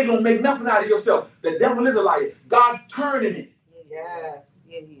 You ain't going to make nothing out of yourself. The devil is a liar. God's turning it. Yes.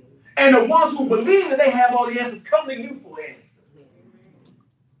 And the ones who believe that they have all the answers come to you for answers.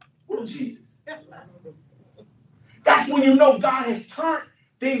 Oh, Jesus. That's when you know God has turned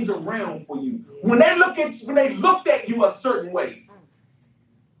things around for you. When they looked at you a certain way,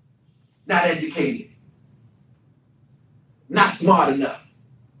 not educated, not smart enough,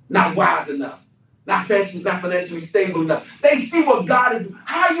 not wise enough, not financially stable enough. They see what God is doing.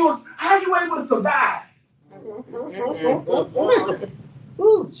 How are you able to survive?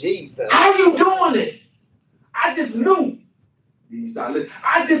 Ooh, Jesus. How are you doing it? I just knew.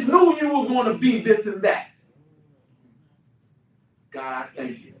 I just knew you were going to be this and that. God, I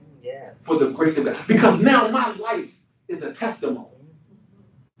thank you for the grace of God. Because now my life is a testimony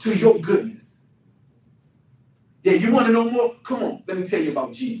to your goodness. Yeah, you want to know more? Come on, let me tell you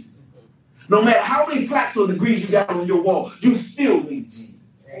about Jesus. No matter how many plaques or degrees you got on your wall, you still need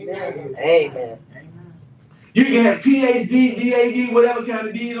Jesus. Amen. Amen. You can have PhD, DAD, whatever kind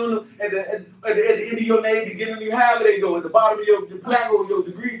of D's on at the end of your name, beginning you have it, they go at the bottom of your plaque or your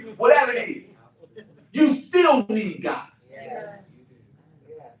degree, whatever it is. You still need God. Yes.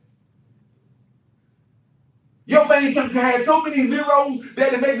 Your bank account can have so many zeros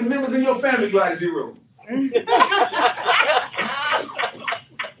that it make the members in your family look like zeros.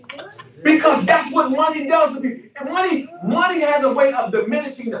 Because that's what money does to people. And money has a way of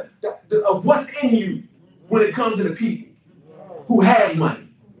diminishing of what's in you when it comes to the people who have money.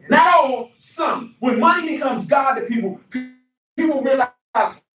 Not all, some. When money becomes God to people realize,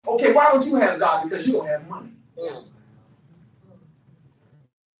 okay, why don't you have God? Because you don't have money.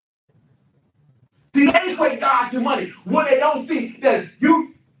 See, they equate God to money. When they don't see that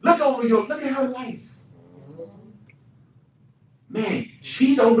you look at her life. Man,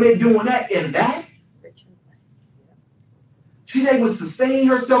 she's over there doing that and that. She's able to sustain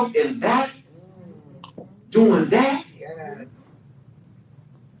herself in that, doing that. Yes.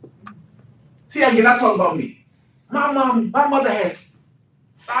 See, again, I talk about me. My mother has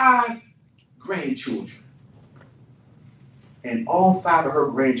 5 grandchildren. And all 5 of her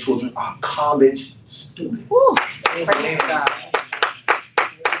grandchildren are college students. Woo. Praise God.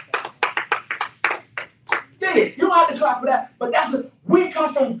 Yeah, you don't have to clap for that, but we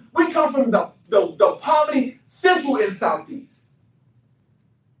come from the poverty central and southeast.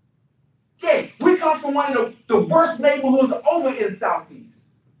 Yeah, we come from one of the worst neighborhoods over in southeast.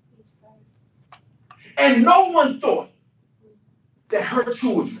 And no one thought that her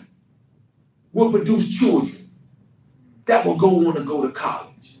children would produce children that will go on to go to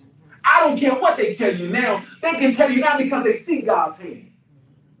college. I don't care what they tell you now. They can tell you now because they see God's hand.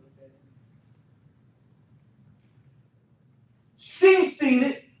 She's seen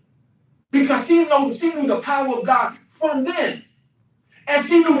it because she knew the power of God from then. And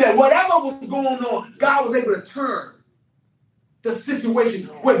she knew that whatever was going on, God was able to turn the situation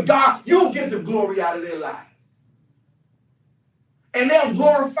where God, you'll get the glory out of their lives. And they'll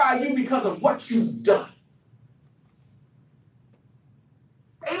glorify you because of what you've done.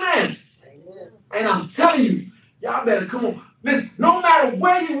 Amen. Amen. And I'm telling you, y'all better come on. Listen, no matter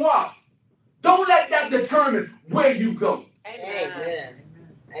where you are, don't let that determine where you go. Amen.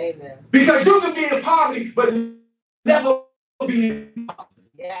 Amen. Because you can be in poverty, but never be in poverty.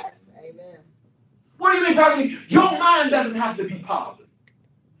 Yes. Amen. What do you mean, Pastor? Your mind doesn't have to be poverty.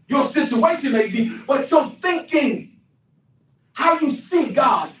 Your situation may be, but your thinking, how you see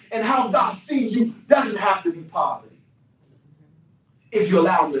God and how God sees you doesn't have to be poverty. If you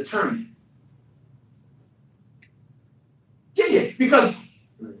allow him to turn it. Yeah, because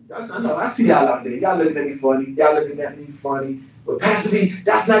I know, I see y'all out there. Y'all looking at me funny. But Pastor B,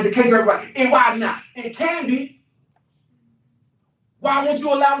 that's not the case for everybody. And why not? It can be. Why won't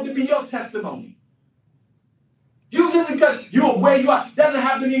you allow it to be your testimony? You just because you're where you are doesn't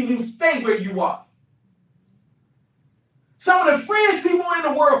have to mean you stay where you are. Some of the freest people in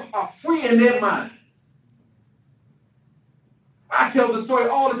the world are free in their minds. I tell the story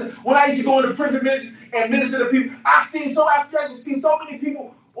all the time. When I used to go into prison and minister to people, I see so many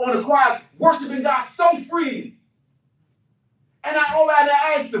people on the choir worshiping God so freely. And I always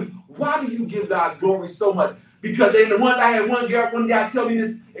ask them, why do you give God glory so much? Because I had one guy tell me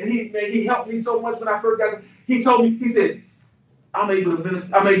this, and he helped me so much when I first got there. He told me, he said, I'm able to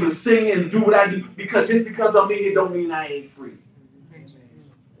minister, I'm able to sing and do what I do because just because I'm in here don't mean I ain't free.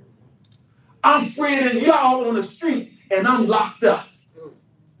 I'm freer than y'all on the street, and I'm locked up.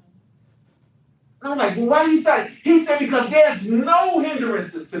 And I'm like, well, why do you say that? He said, because there's no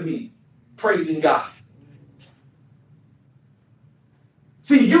hindrances to me praising God.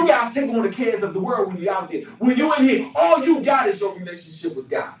 See, you guys take on the cares of the world when you're out there. When you're in here, all you got is your relationship with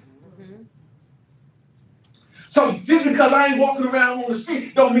God. Mm-hmm. So just because I ain't walking around on the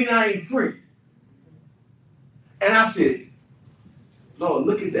street don't mean I ain't free. And I said, Lord,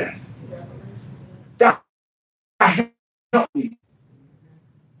 look at that. That helped me.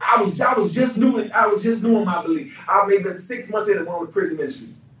 I was just new in my belief. I maybe 6 months in the prison ministry.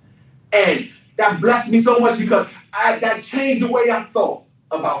 And that blessed me so much because that changed the way I thought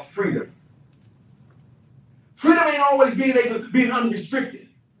about freedom. Freedom ain't always being unrestricted.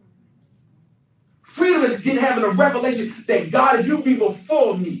 Freedom is having a revelation that God, if you be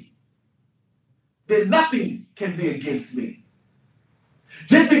before me, then nothing can be against me.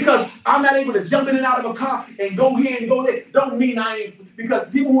 Just because I'm not able to jump in and out of a car and go here and go there, don't mean I ain't free.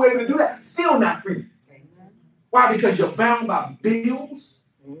 Because people who are able to do that, still not free. Why? Because you're bound by bills.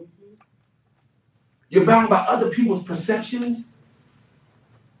 You're bound by other people's perceptions.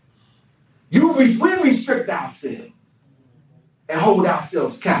 We restrict ourselves and hold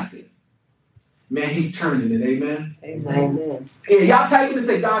ourselves captive. Man, he's turning it, amen? Amen. Yeah, y'all type in and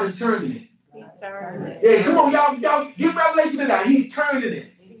say, God is turning it. He's turning it. Yeah, come on, y'all give revelation to that. He's turning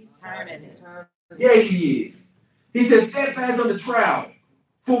it. He's turning it. Yeah, he is. He says, steadfast under trial.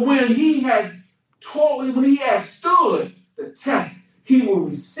 For when he has stood the test, he will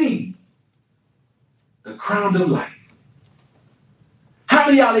receive the crown of life. How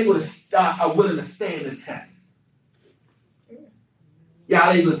many of y'all are willing to stand the test?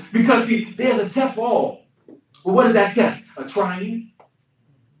 Y'all able to, because see, there's a test for all. Well, what is that test? A trying?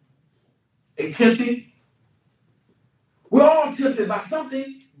 A tempting? We're all tempted by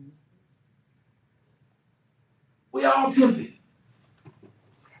something. We're all tempted.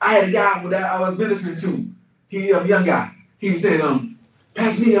 I had a guy that I was ministering to. He a young guy. He said,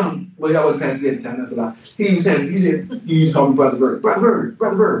 Pastor me, well, I wasn't Pastor at the time, that's a lot. He said, he used to call me Brother Bird. Brother Bird,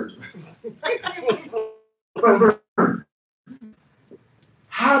 Brother Bird. Brother Bird.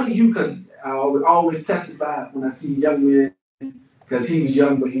 How do you, because I always testify when I see young men, because he was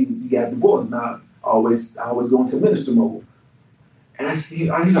young, but he got divorced. Now, I always go into minister mode. And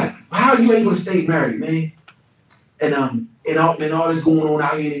he's like, how are you able to stay married, man? And all this going on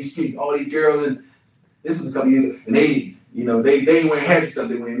out here in these streets, all these girls, and this was a couple years ago, and they ain't wearing heavy stuff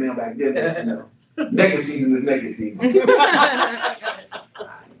they wearing now back then. Naked season is naked season. It is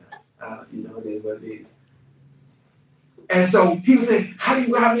what it is. And so he was saying, how do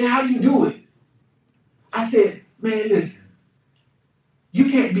you do it? I said, man, listen,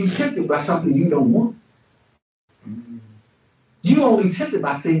 you can't be tempted by something you don't want. You only tempted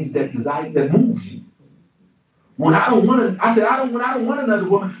by things that move you. When I don't want another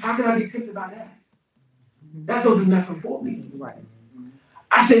woman, how can I be tempted by that? That don't do nothing for me. Right.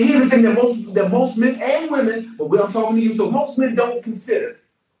 I said, here's the thing that most men and women, but I'm talking to you, so most men don't consider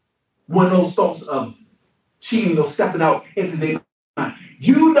one of those thoughts of cheating or stepping out into their mind.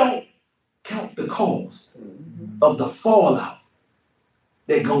 You don't count the cost of the fallout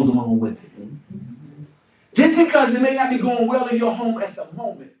that goes along with it. Just because it may not be going well in your home at the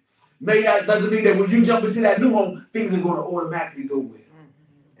moment, doesn't mean that when you jump into that new home, things are going to automatically go well.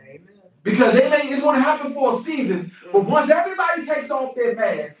 Because it's going to happen for a season, but once everybody takes off their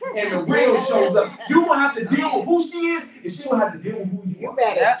mask and the real shows up, you're going to have to deal with who she is, and she will have to deal with who you are. You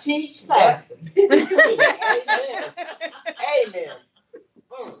better teach, Pastor. Amen. Amen.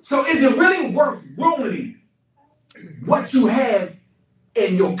 So is it really worth ruining what you have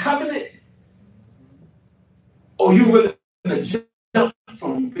in your covenant? Or you really going to jump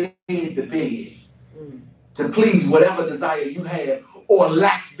from bed to bed to please whatever desire you have or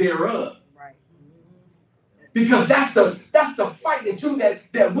lack thereof? Right. Because that's the fight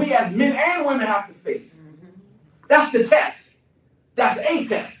that we as men and women have to face. That's the test. That's a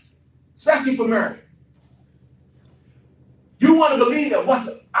test, especially for marriage. You want to believe that what's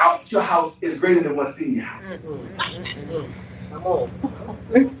out your house is greater than what's in your house. Come on.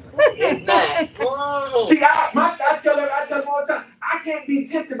 It's not. See, I tell them all the time, I can't be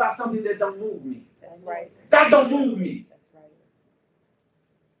tempted by something that don't move me. That's right. That don't move me. That's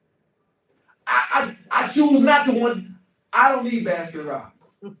right. I choose not to want. I don't need Baskin Robbins.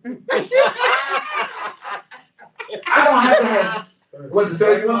 I don't have to have. Was it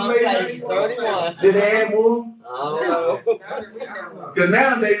 31 flavors? 31. Did they add more? Oh. Because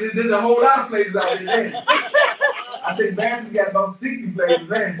nowadays there's a whole lot of flavors out there. I think Baskin got about 60 flavors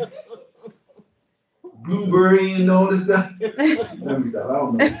there. Blueberry and all this stuff. Let me stop. I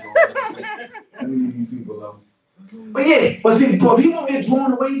don't know what's going on. Let me leave these people alone. But people get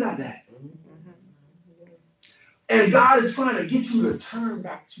drawn away by that. And God is trying to get you to turn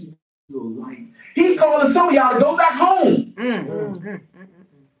back to your life. He's calling some of y'all to go back home.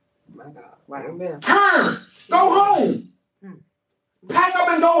 My God. Wow. Amen. Turn. Go home. Pack up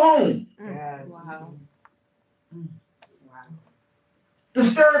and go home. Yes. Wow.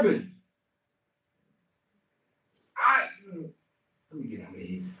 Disturbing. Let me get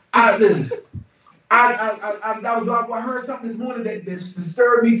out of here. I heard something this morning that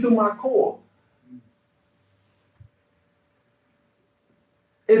disturbed me to my core.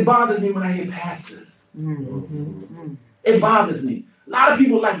 It bothers me when I hear pastors. It bothers me. A lot of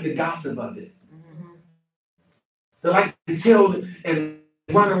people like the gossip of it. They like to tell and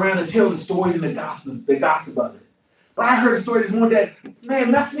run around and tell the stories and the gossip of it. But I heard a story this morning that,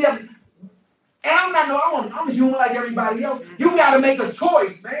 man, messed me up. And I'm a human like everybody else. You got to make a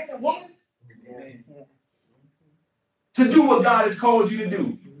choice, man, and woman, to do what God has called you to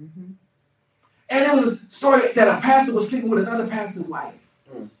do. And it was a story that a pastor was sleeping with another pastor's wife.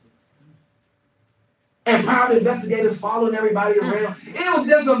 And private investigators following everybody around. It was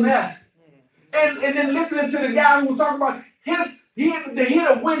just a mess. And then listening to the guy who was talking about he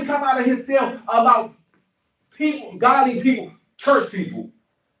had a wind come out of his cell about people, godly people, church people.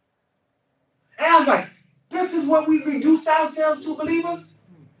 And I was like, this is what we've reduced ourselves to, believers?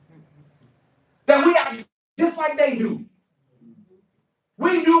 That we are just like they do.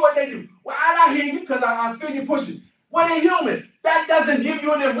 We do what they do. Well, I hear you because I feel you pushing. Well, they're human. That doesn't give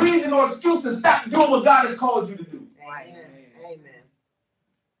you any reason or excuse to stop doing what God has called you to do. Amen. Amen.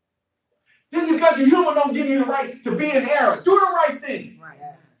 Just because you're human don't give you the right to be in error. Do the right thing. Right.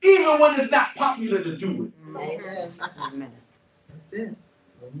 Even when it's not popular to do it. Amen. Amen. That's it.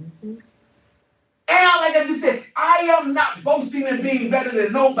 And like I just said, I am not boasting and being better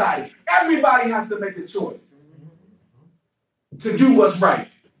than nobody. Everybody has to make a choice to do what's right.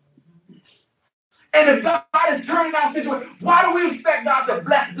 And if God is turning our situation, why do we expect God to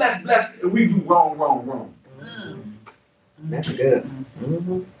bless, if we do wrong? That's good.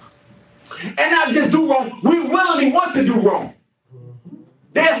 Mm-hmm. And not just do wrong, we willingly want to do wrong.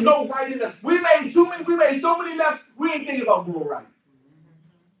 There's no right in us. We made so many lefts, we ain't thinking about doing right.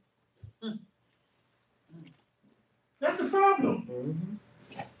 That's a problem.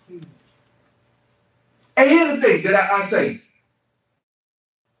 And here's the thing that I say.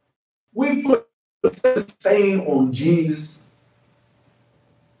 We put a stain on Jesus.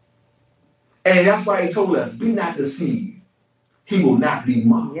 And that's why he told us, be not deceived. He will not be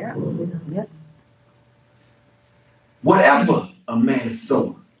mocked. Yeah. Yeah. Whatever a man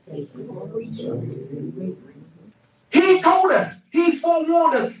soweth. He told us, he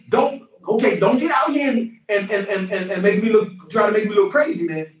forewarned us, don't get out here and make me try to make me look crazy,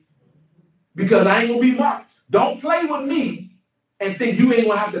 man. Because I ain't gonna be mocked. Don't play with me and think you ain't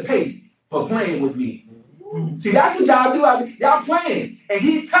gonna have to pay for playing with me. See, that's what y'all do. Y'all playing. And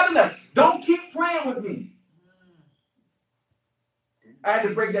he's telling us, don't keep playing with me. I had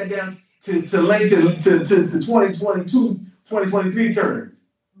to break that down to 2022, 2023 terms.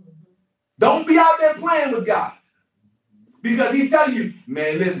 Don't be out there playing with God. Because he's telling you,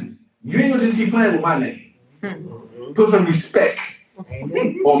 man, listen, you ain't gonna just keep playing with my name. Put some respect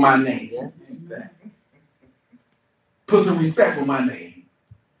on my name. Put some respect on my name.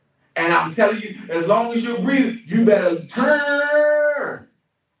 And I'm telling you, as long as you're breathing, you better turn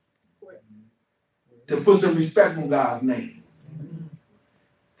to put some respect on God's name.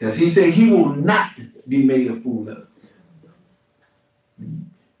 Because he said he will not be made a fool of.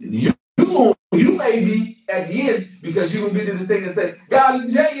 You may be at the end because you will be to this thing and say, God,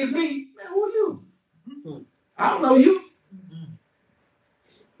 Jay, it's me. Man, who are you? I don't know you.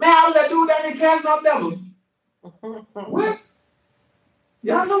 Man, I was that dude down there casting out devils. What?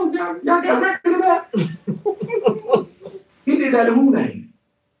 Y'all know, y'all got record of that? He did that in whose name?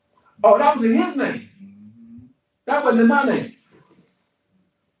 Oh, that was in his name. That wasn't in my name.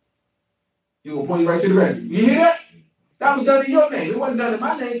 You gonna point you right to the record. You hear that? That was done in your name. It wasn't done in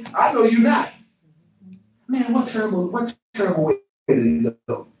my name. I know you not. Man, what terrible way to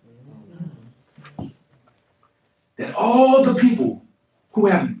go. That all the people who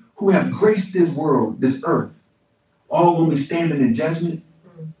have graced this world, this earth, all gonna be standing in judgment.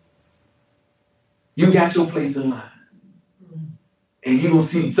 You got your place in line. And you're gonna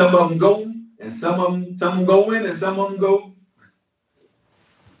see some of them go, and some of them go in, and some of them go.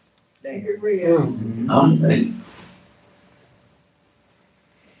 I'm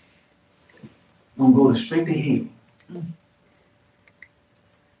gonna go straight to hell.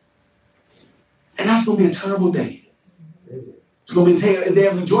 And that's gonna be a terrible day. It's gonna be a day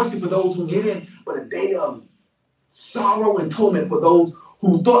of rejoicing for those who get in, but a day of sorrow and torment for those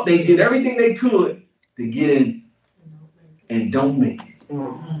who thought they did everything they could to get in and don't make it.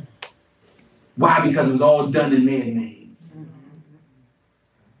 Why? Because it was all done in their name.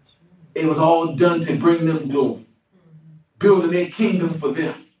 It was all done to bring them glory. Building their kingdom for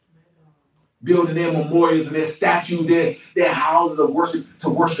them. Building their memorials and their statues, their houses of worship to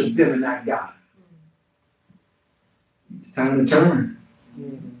worship them and not God. It's time to turn.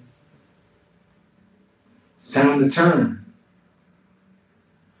 It's time to turn.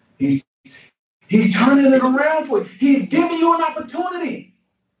 He's turning it around for you. He's giving you an opportunity.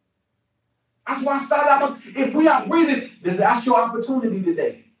 That's why I started out. If we are breathing, that's your opportunity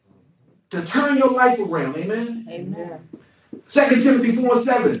today to turn your life around. Amen. Amen. 2 Timothy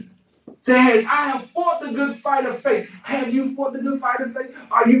 4:7 says, I have fought the good fight of faith. Have you fought the good fight of faith?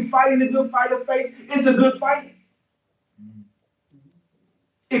 Are you fighting the good fight of faith? It's a good fight.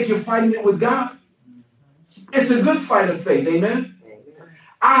 If you're fighting it with God, it's a good fight of faith. Amen.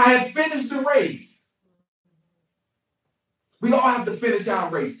 I have finished the race. We all have to finish our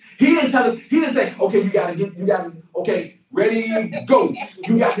race. He didn't tell us, he didn't say, okay, ready, go.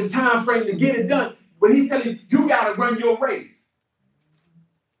 You got this time frame to get it done. But he's telling you got to run your race.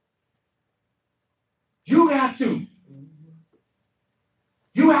 You have to.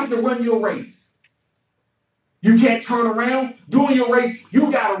 You have to run your race. You can't turn around doing your race.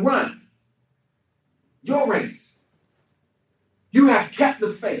 You got to run your race. You have kept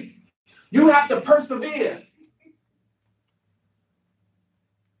the faith. You have to persevere.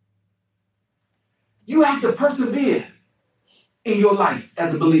 You have to persevere in your life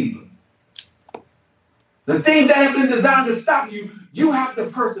as a believer. The things that have been designed to stop you, you have to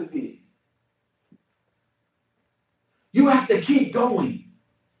persevere. You have to keep going.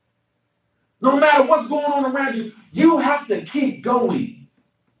 No matter what's going on around you, you have to keep going.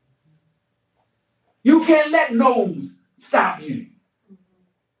 You can't let no's stop you.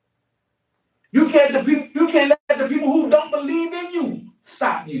 You can't let the people who don't believe in you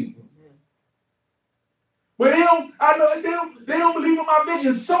stop you. But they don't believe in my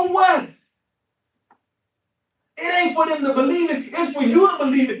vision. So what? It ain't for them to believe it. It's for you to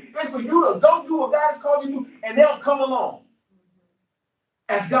believe it. It's for you to go do what God has called you to do, and they'll come along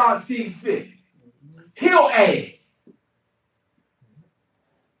as God sees fit. He'll add.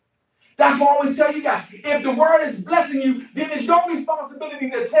 That's why I always tell you guys, if the word is blessing you, then it's your responsibility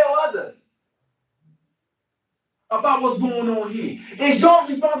to tell others about what's going on here. It's your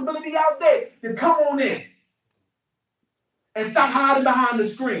responsibility out there to come on in and stop hiding behind the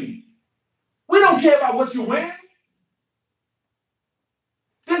screen. We don't care about what you're wearing.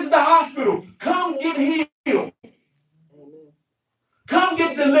 This is the hospital. Come get healed. Come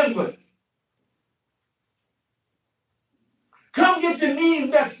get delivered. Come get your needs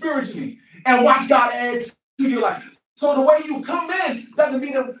met spiritually and watch God add to your life. So the way you come in doesn't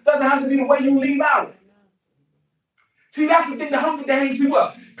have to be the way you leave out. See, that's the thing, the hunger that hangs people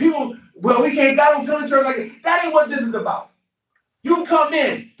up. People, well, we can't, God don't come to church like that. That ain't what this is about. You come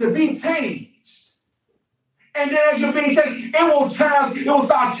in to be changed. And then as you're being changed, it will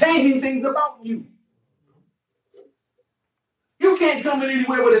start changing things about you. You can't come in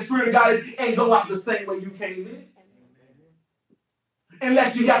anywhere where the Spirit of God is and go out the same way you came in.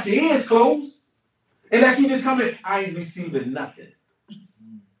 Unless you got your ears closed. Unless you just come in, I ain't receiving nothing.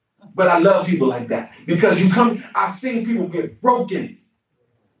 But I love people like that. Because I've seen people get broken.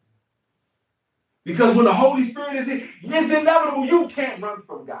 Because when the Holy Spirit is in, it's inevitable. You can't run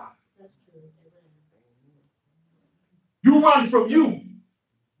from God. You run from you.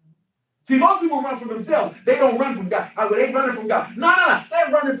 See, most people run from themselves. They don't run from God. They running from God. No. They're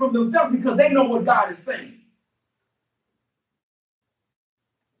running from themselves because they know what God is saying.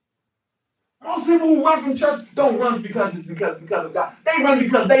 Most people who run from church don't run because of God. They run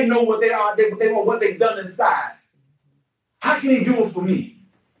because they know what they are. They know what they've done inside. How can he do it for me?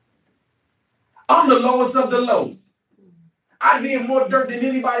 I'm the lowest of the low. I did more dirt than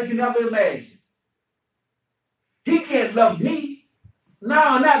anybody can ever imagine. He can't love me.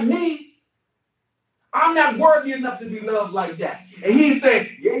 No, not me. I'm not worthy enough to be loved like that. And he's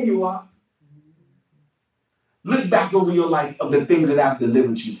saying, yeah, you are. Look back over your life of the things that I've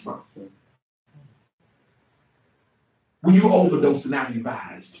delivered you from. When you overdosed and I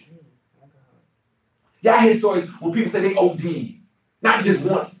revised you. Y'all hear stories when people say they OD'd. Not just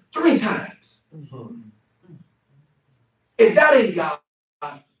once, 3 times. If that ain't God,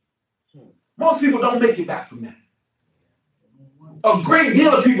 most people don't make it back from that. A great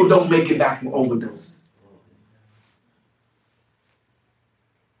deal of people don't make it back from overdosing.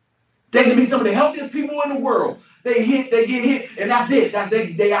 They can be some of the healthiest people in the world. They get hit, and that's it.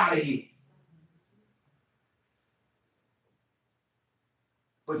 They out of here.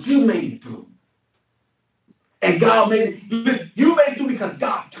 But you made it through. And God made it. You made it through because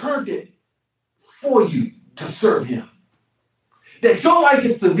God turned it for you to serve him. That your life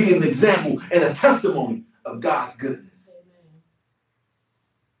is to be an example and a testimony of God's goodness.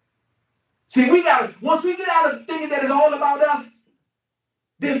 See, once we get out of thinking that it's all about us,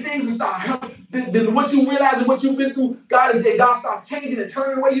 then things will start helping. Then what you realize and what you've been through, God starts changing and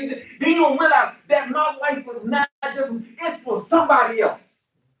turning the way you did. Then you'll realize that my life was not just, it's for somebody else.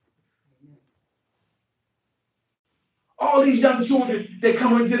 All these young children that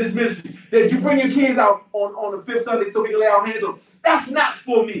come into this ministry, that you bring your kids out on the 5th Sunday so we can lay our hands on them. That's not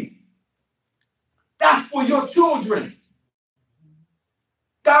for me. That's for your children.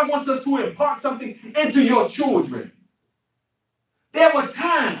 God wants us to impart something into your children. There were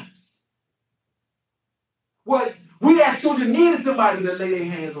times where we as children needed somebody to lay their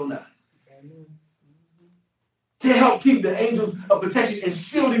hands on us. To help keep the angels of protection and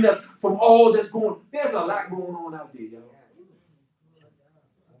shielding us from all that's going on. There's a lot going on out there, y'all.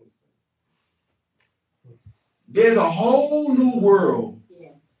 There's a whole new world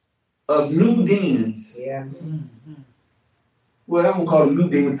of new demons. Yes. Well, I won't call them new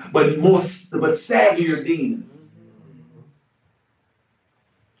demons, but savvier demons.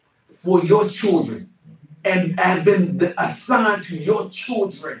 For your children. And have been assigned to your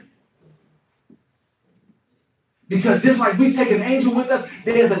children. Because just like we take an angel with us,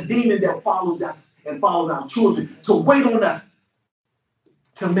 there's a demon that follows us and follows our children to wait on us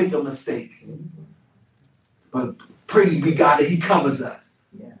to make a mistake. But praise be God that he covers us.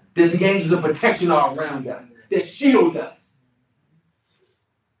 Yeah. That the angels of protection are around us. That shield us.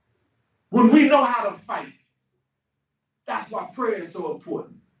 When we know how to fight, that's why prayer is so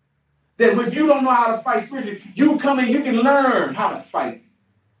important. That if you don't know how to fight spiritually, you come in, you can learn how to fight,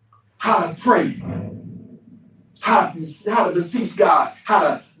 how to pray, how to beseech God, how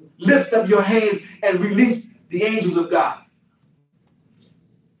to lift up your hands and release the angels of God.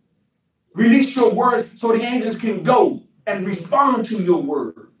 Release your words so the angels can go and respond to your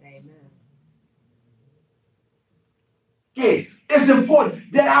word. Amen. Yeah, it's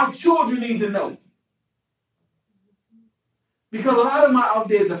important that our children need to know. Because a lot of them are out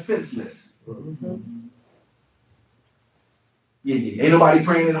there defenseless. Yeah. Ain't nobody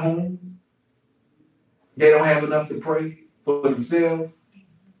praying at home. They don't have enough to pray for themselves.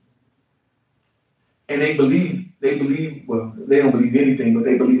 And they believe, well, they don't believe anything, but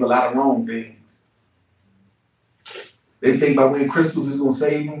they believe a lot of wrong things. They think by wearing crystals is going to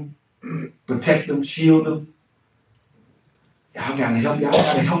save them, protect them, shield them. Y'all gotta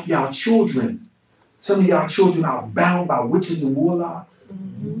help y'all children. Some of y'all children are bound by witches and warlocks.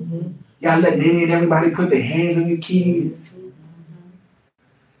 Y'all letting any and everybody put their hands on your kids.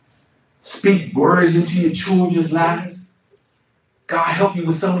 Speak words into your children's lives. God help you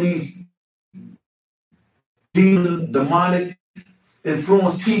with some of these demonic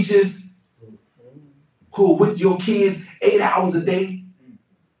influence teachers who are with your kids 8 hours a day.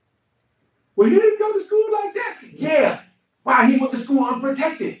 Well, you didn't go to school like that. Yeah. Why? He went to school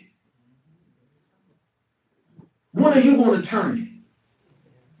unprotected. When are you going to turn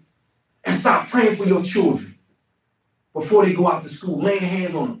and stop praying for your children before they go out to school, laying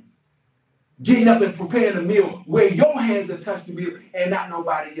hands on them, getting up and preparing a meal where your hands are touched the meal and not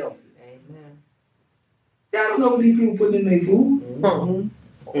nobody else's? Amen. Y'all don't know what these people putting in their food. I'm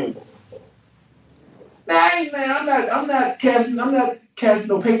not casting no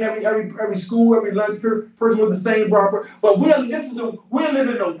paint every school, every lunch person with the same barber. But we're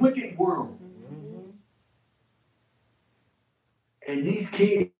living in a wicked world. And these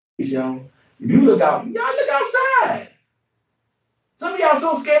kids, y'all, if you look out, y'all look outside. Some of y'all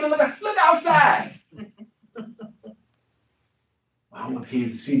so scared to look outside. I want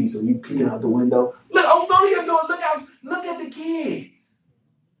kids to see me, so you peeking out the window. Look, go to your door, look out, look at the kids.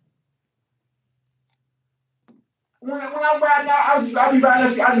 When I ride now, I be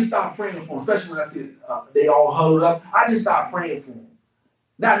riding, I just stop praying for them, especially when I see they all huddled up. I just stop praying for them.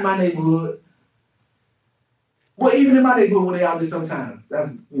 Not in my neighborhood. Well, even in my neighborhood when they out there sometimes.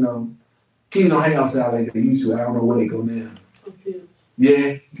 That's, kids don't hang outside like they used to. I don't know where they go now. Okay.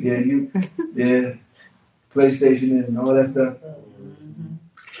 Yeah. PlayStation and all that stuff.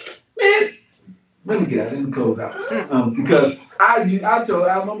 Man, let me close out. Because I told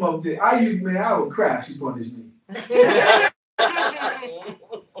my mom, I would cry if she punished me.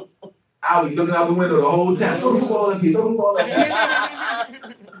 I was looking out the window the whole time. Throw the football up here.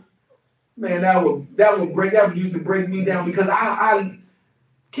 Man, that used to break me down because I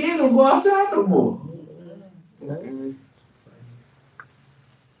kids don't go outside no more.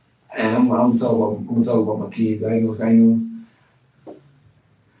 And I'm gonna talk about my kids. I ain't gonna.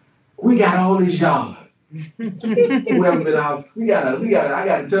 We got all this yard. We haven't been out. I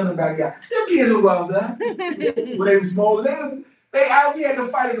gotta tell them about that. Them kids don't go outside. When they were smaller, we had to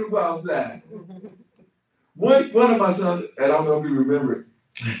fight them to go outside. One of my sons, and I don't know if you remember it.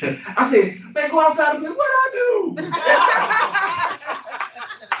 I said, man, go outside and play. What I do?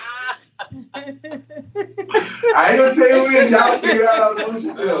 I ain't gonna tell you what it is. Y'all figure it out on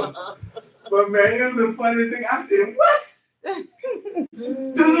yourself. But man, it was the funniest thing. I said, what?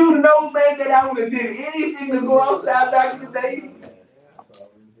 Do you know, man, that I would have did anything to go outside back in the day?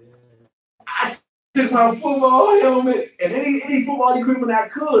 I took my football helmet and any football equipment I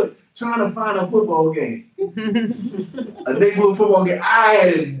could, trying to find a football game. A neighborhood football game. I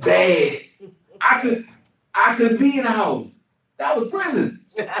had it bad. I could be in the house. That was prison.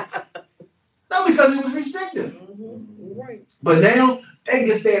 Not because it was restrictive. Right. But now they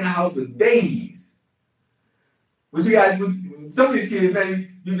can stay in the house for days. But you got some of these kids,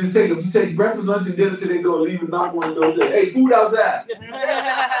 man, you just take breakfast, lunch, and dinner till they go and leave and knock on the door. Hey, food outside.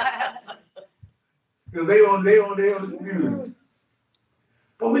 Because they on the computer.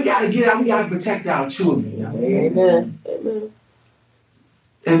 But we gotta get out, we gotta protect our children. You know? Amen.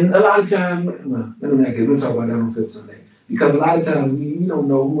 And a lot of times, we'll talk about that on Fifth Sunday. Because a lot of times we don't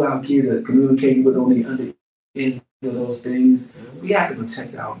know who our kids are communicating with on the other end of those things. We have to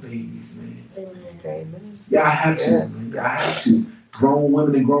protect our babies, man. Y'all have to, man. Y'all have to. Grown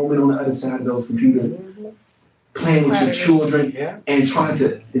women and grown men on the other side of those computers, playing with your children and trying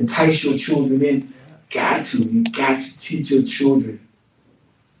to entice your children in. You got to teach your children.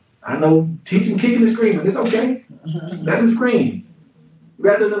 I know, teach them kicking and screaming. It's okay. Let them scream.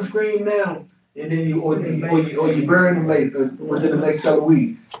 Rather than them scream now, and then you burn them later within the next couple of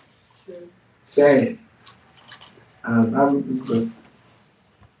weeks. Sad. My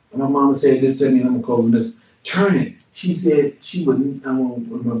mama said this to me, and I'm gonna close with this. Turn it. She said she would,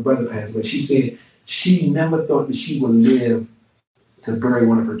 when my brother passed away, she said she never thought that she would live to bury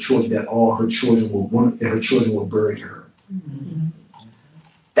one of her children, that all her children will bury her. Mm-hmm.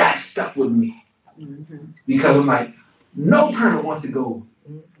 That stuck with me. Mm-hmm. Because I'm like, no parent wants to go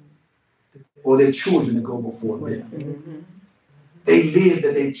or their children to go before them. Mm-hmm. They live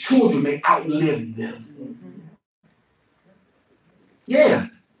that their children may outlive them. Mm-hmm. Yeah.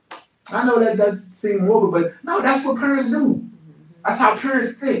 I know that seems morbid, but no, that's what parents do. That's how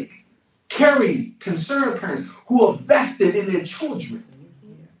parents think. Caring, concerned parents who are vested in their children.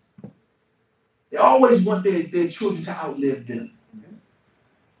 They always want their children to outlive them.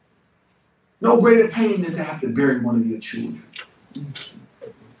 No greater pain than to have to bury one of your children.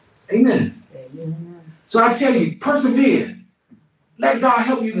 Amen. So I tell you, persevere. Let God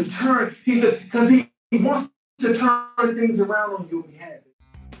help you to turn, because he wants to turn things around on your behalf.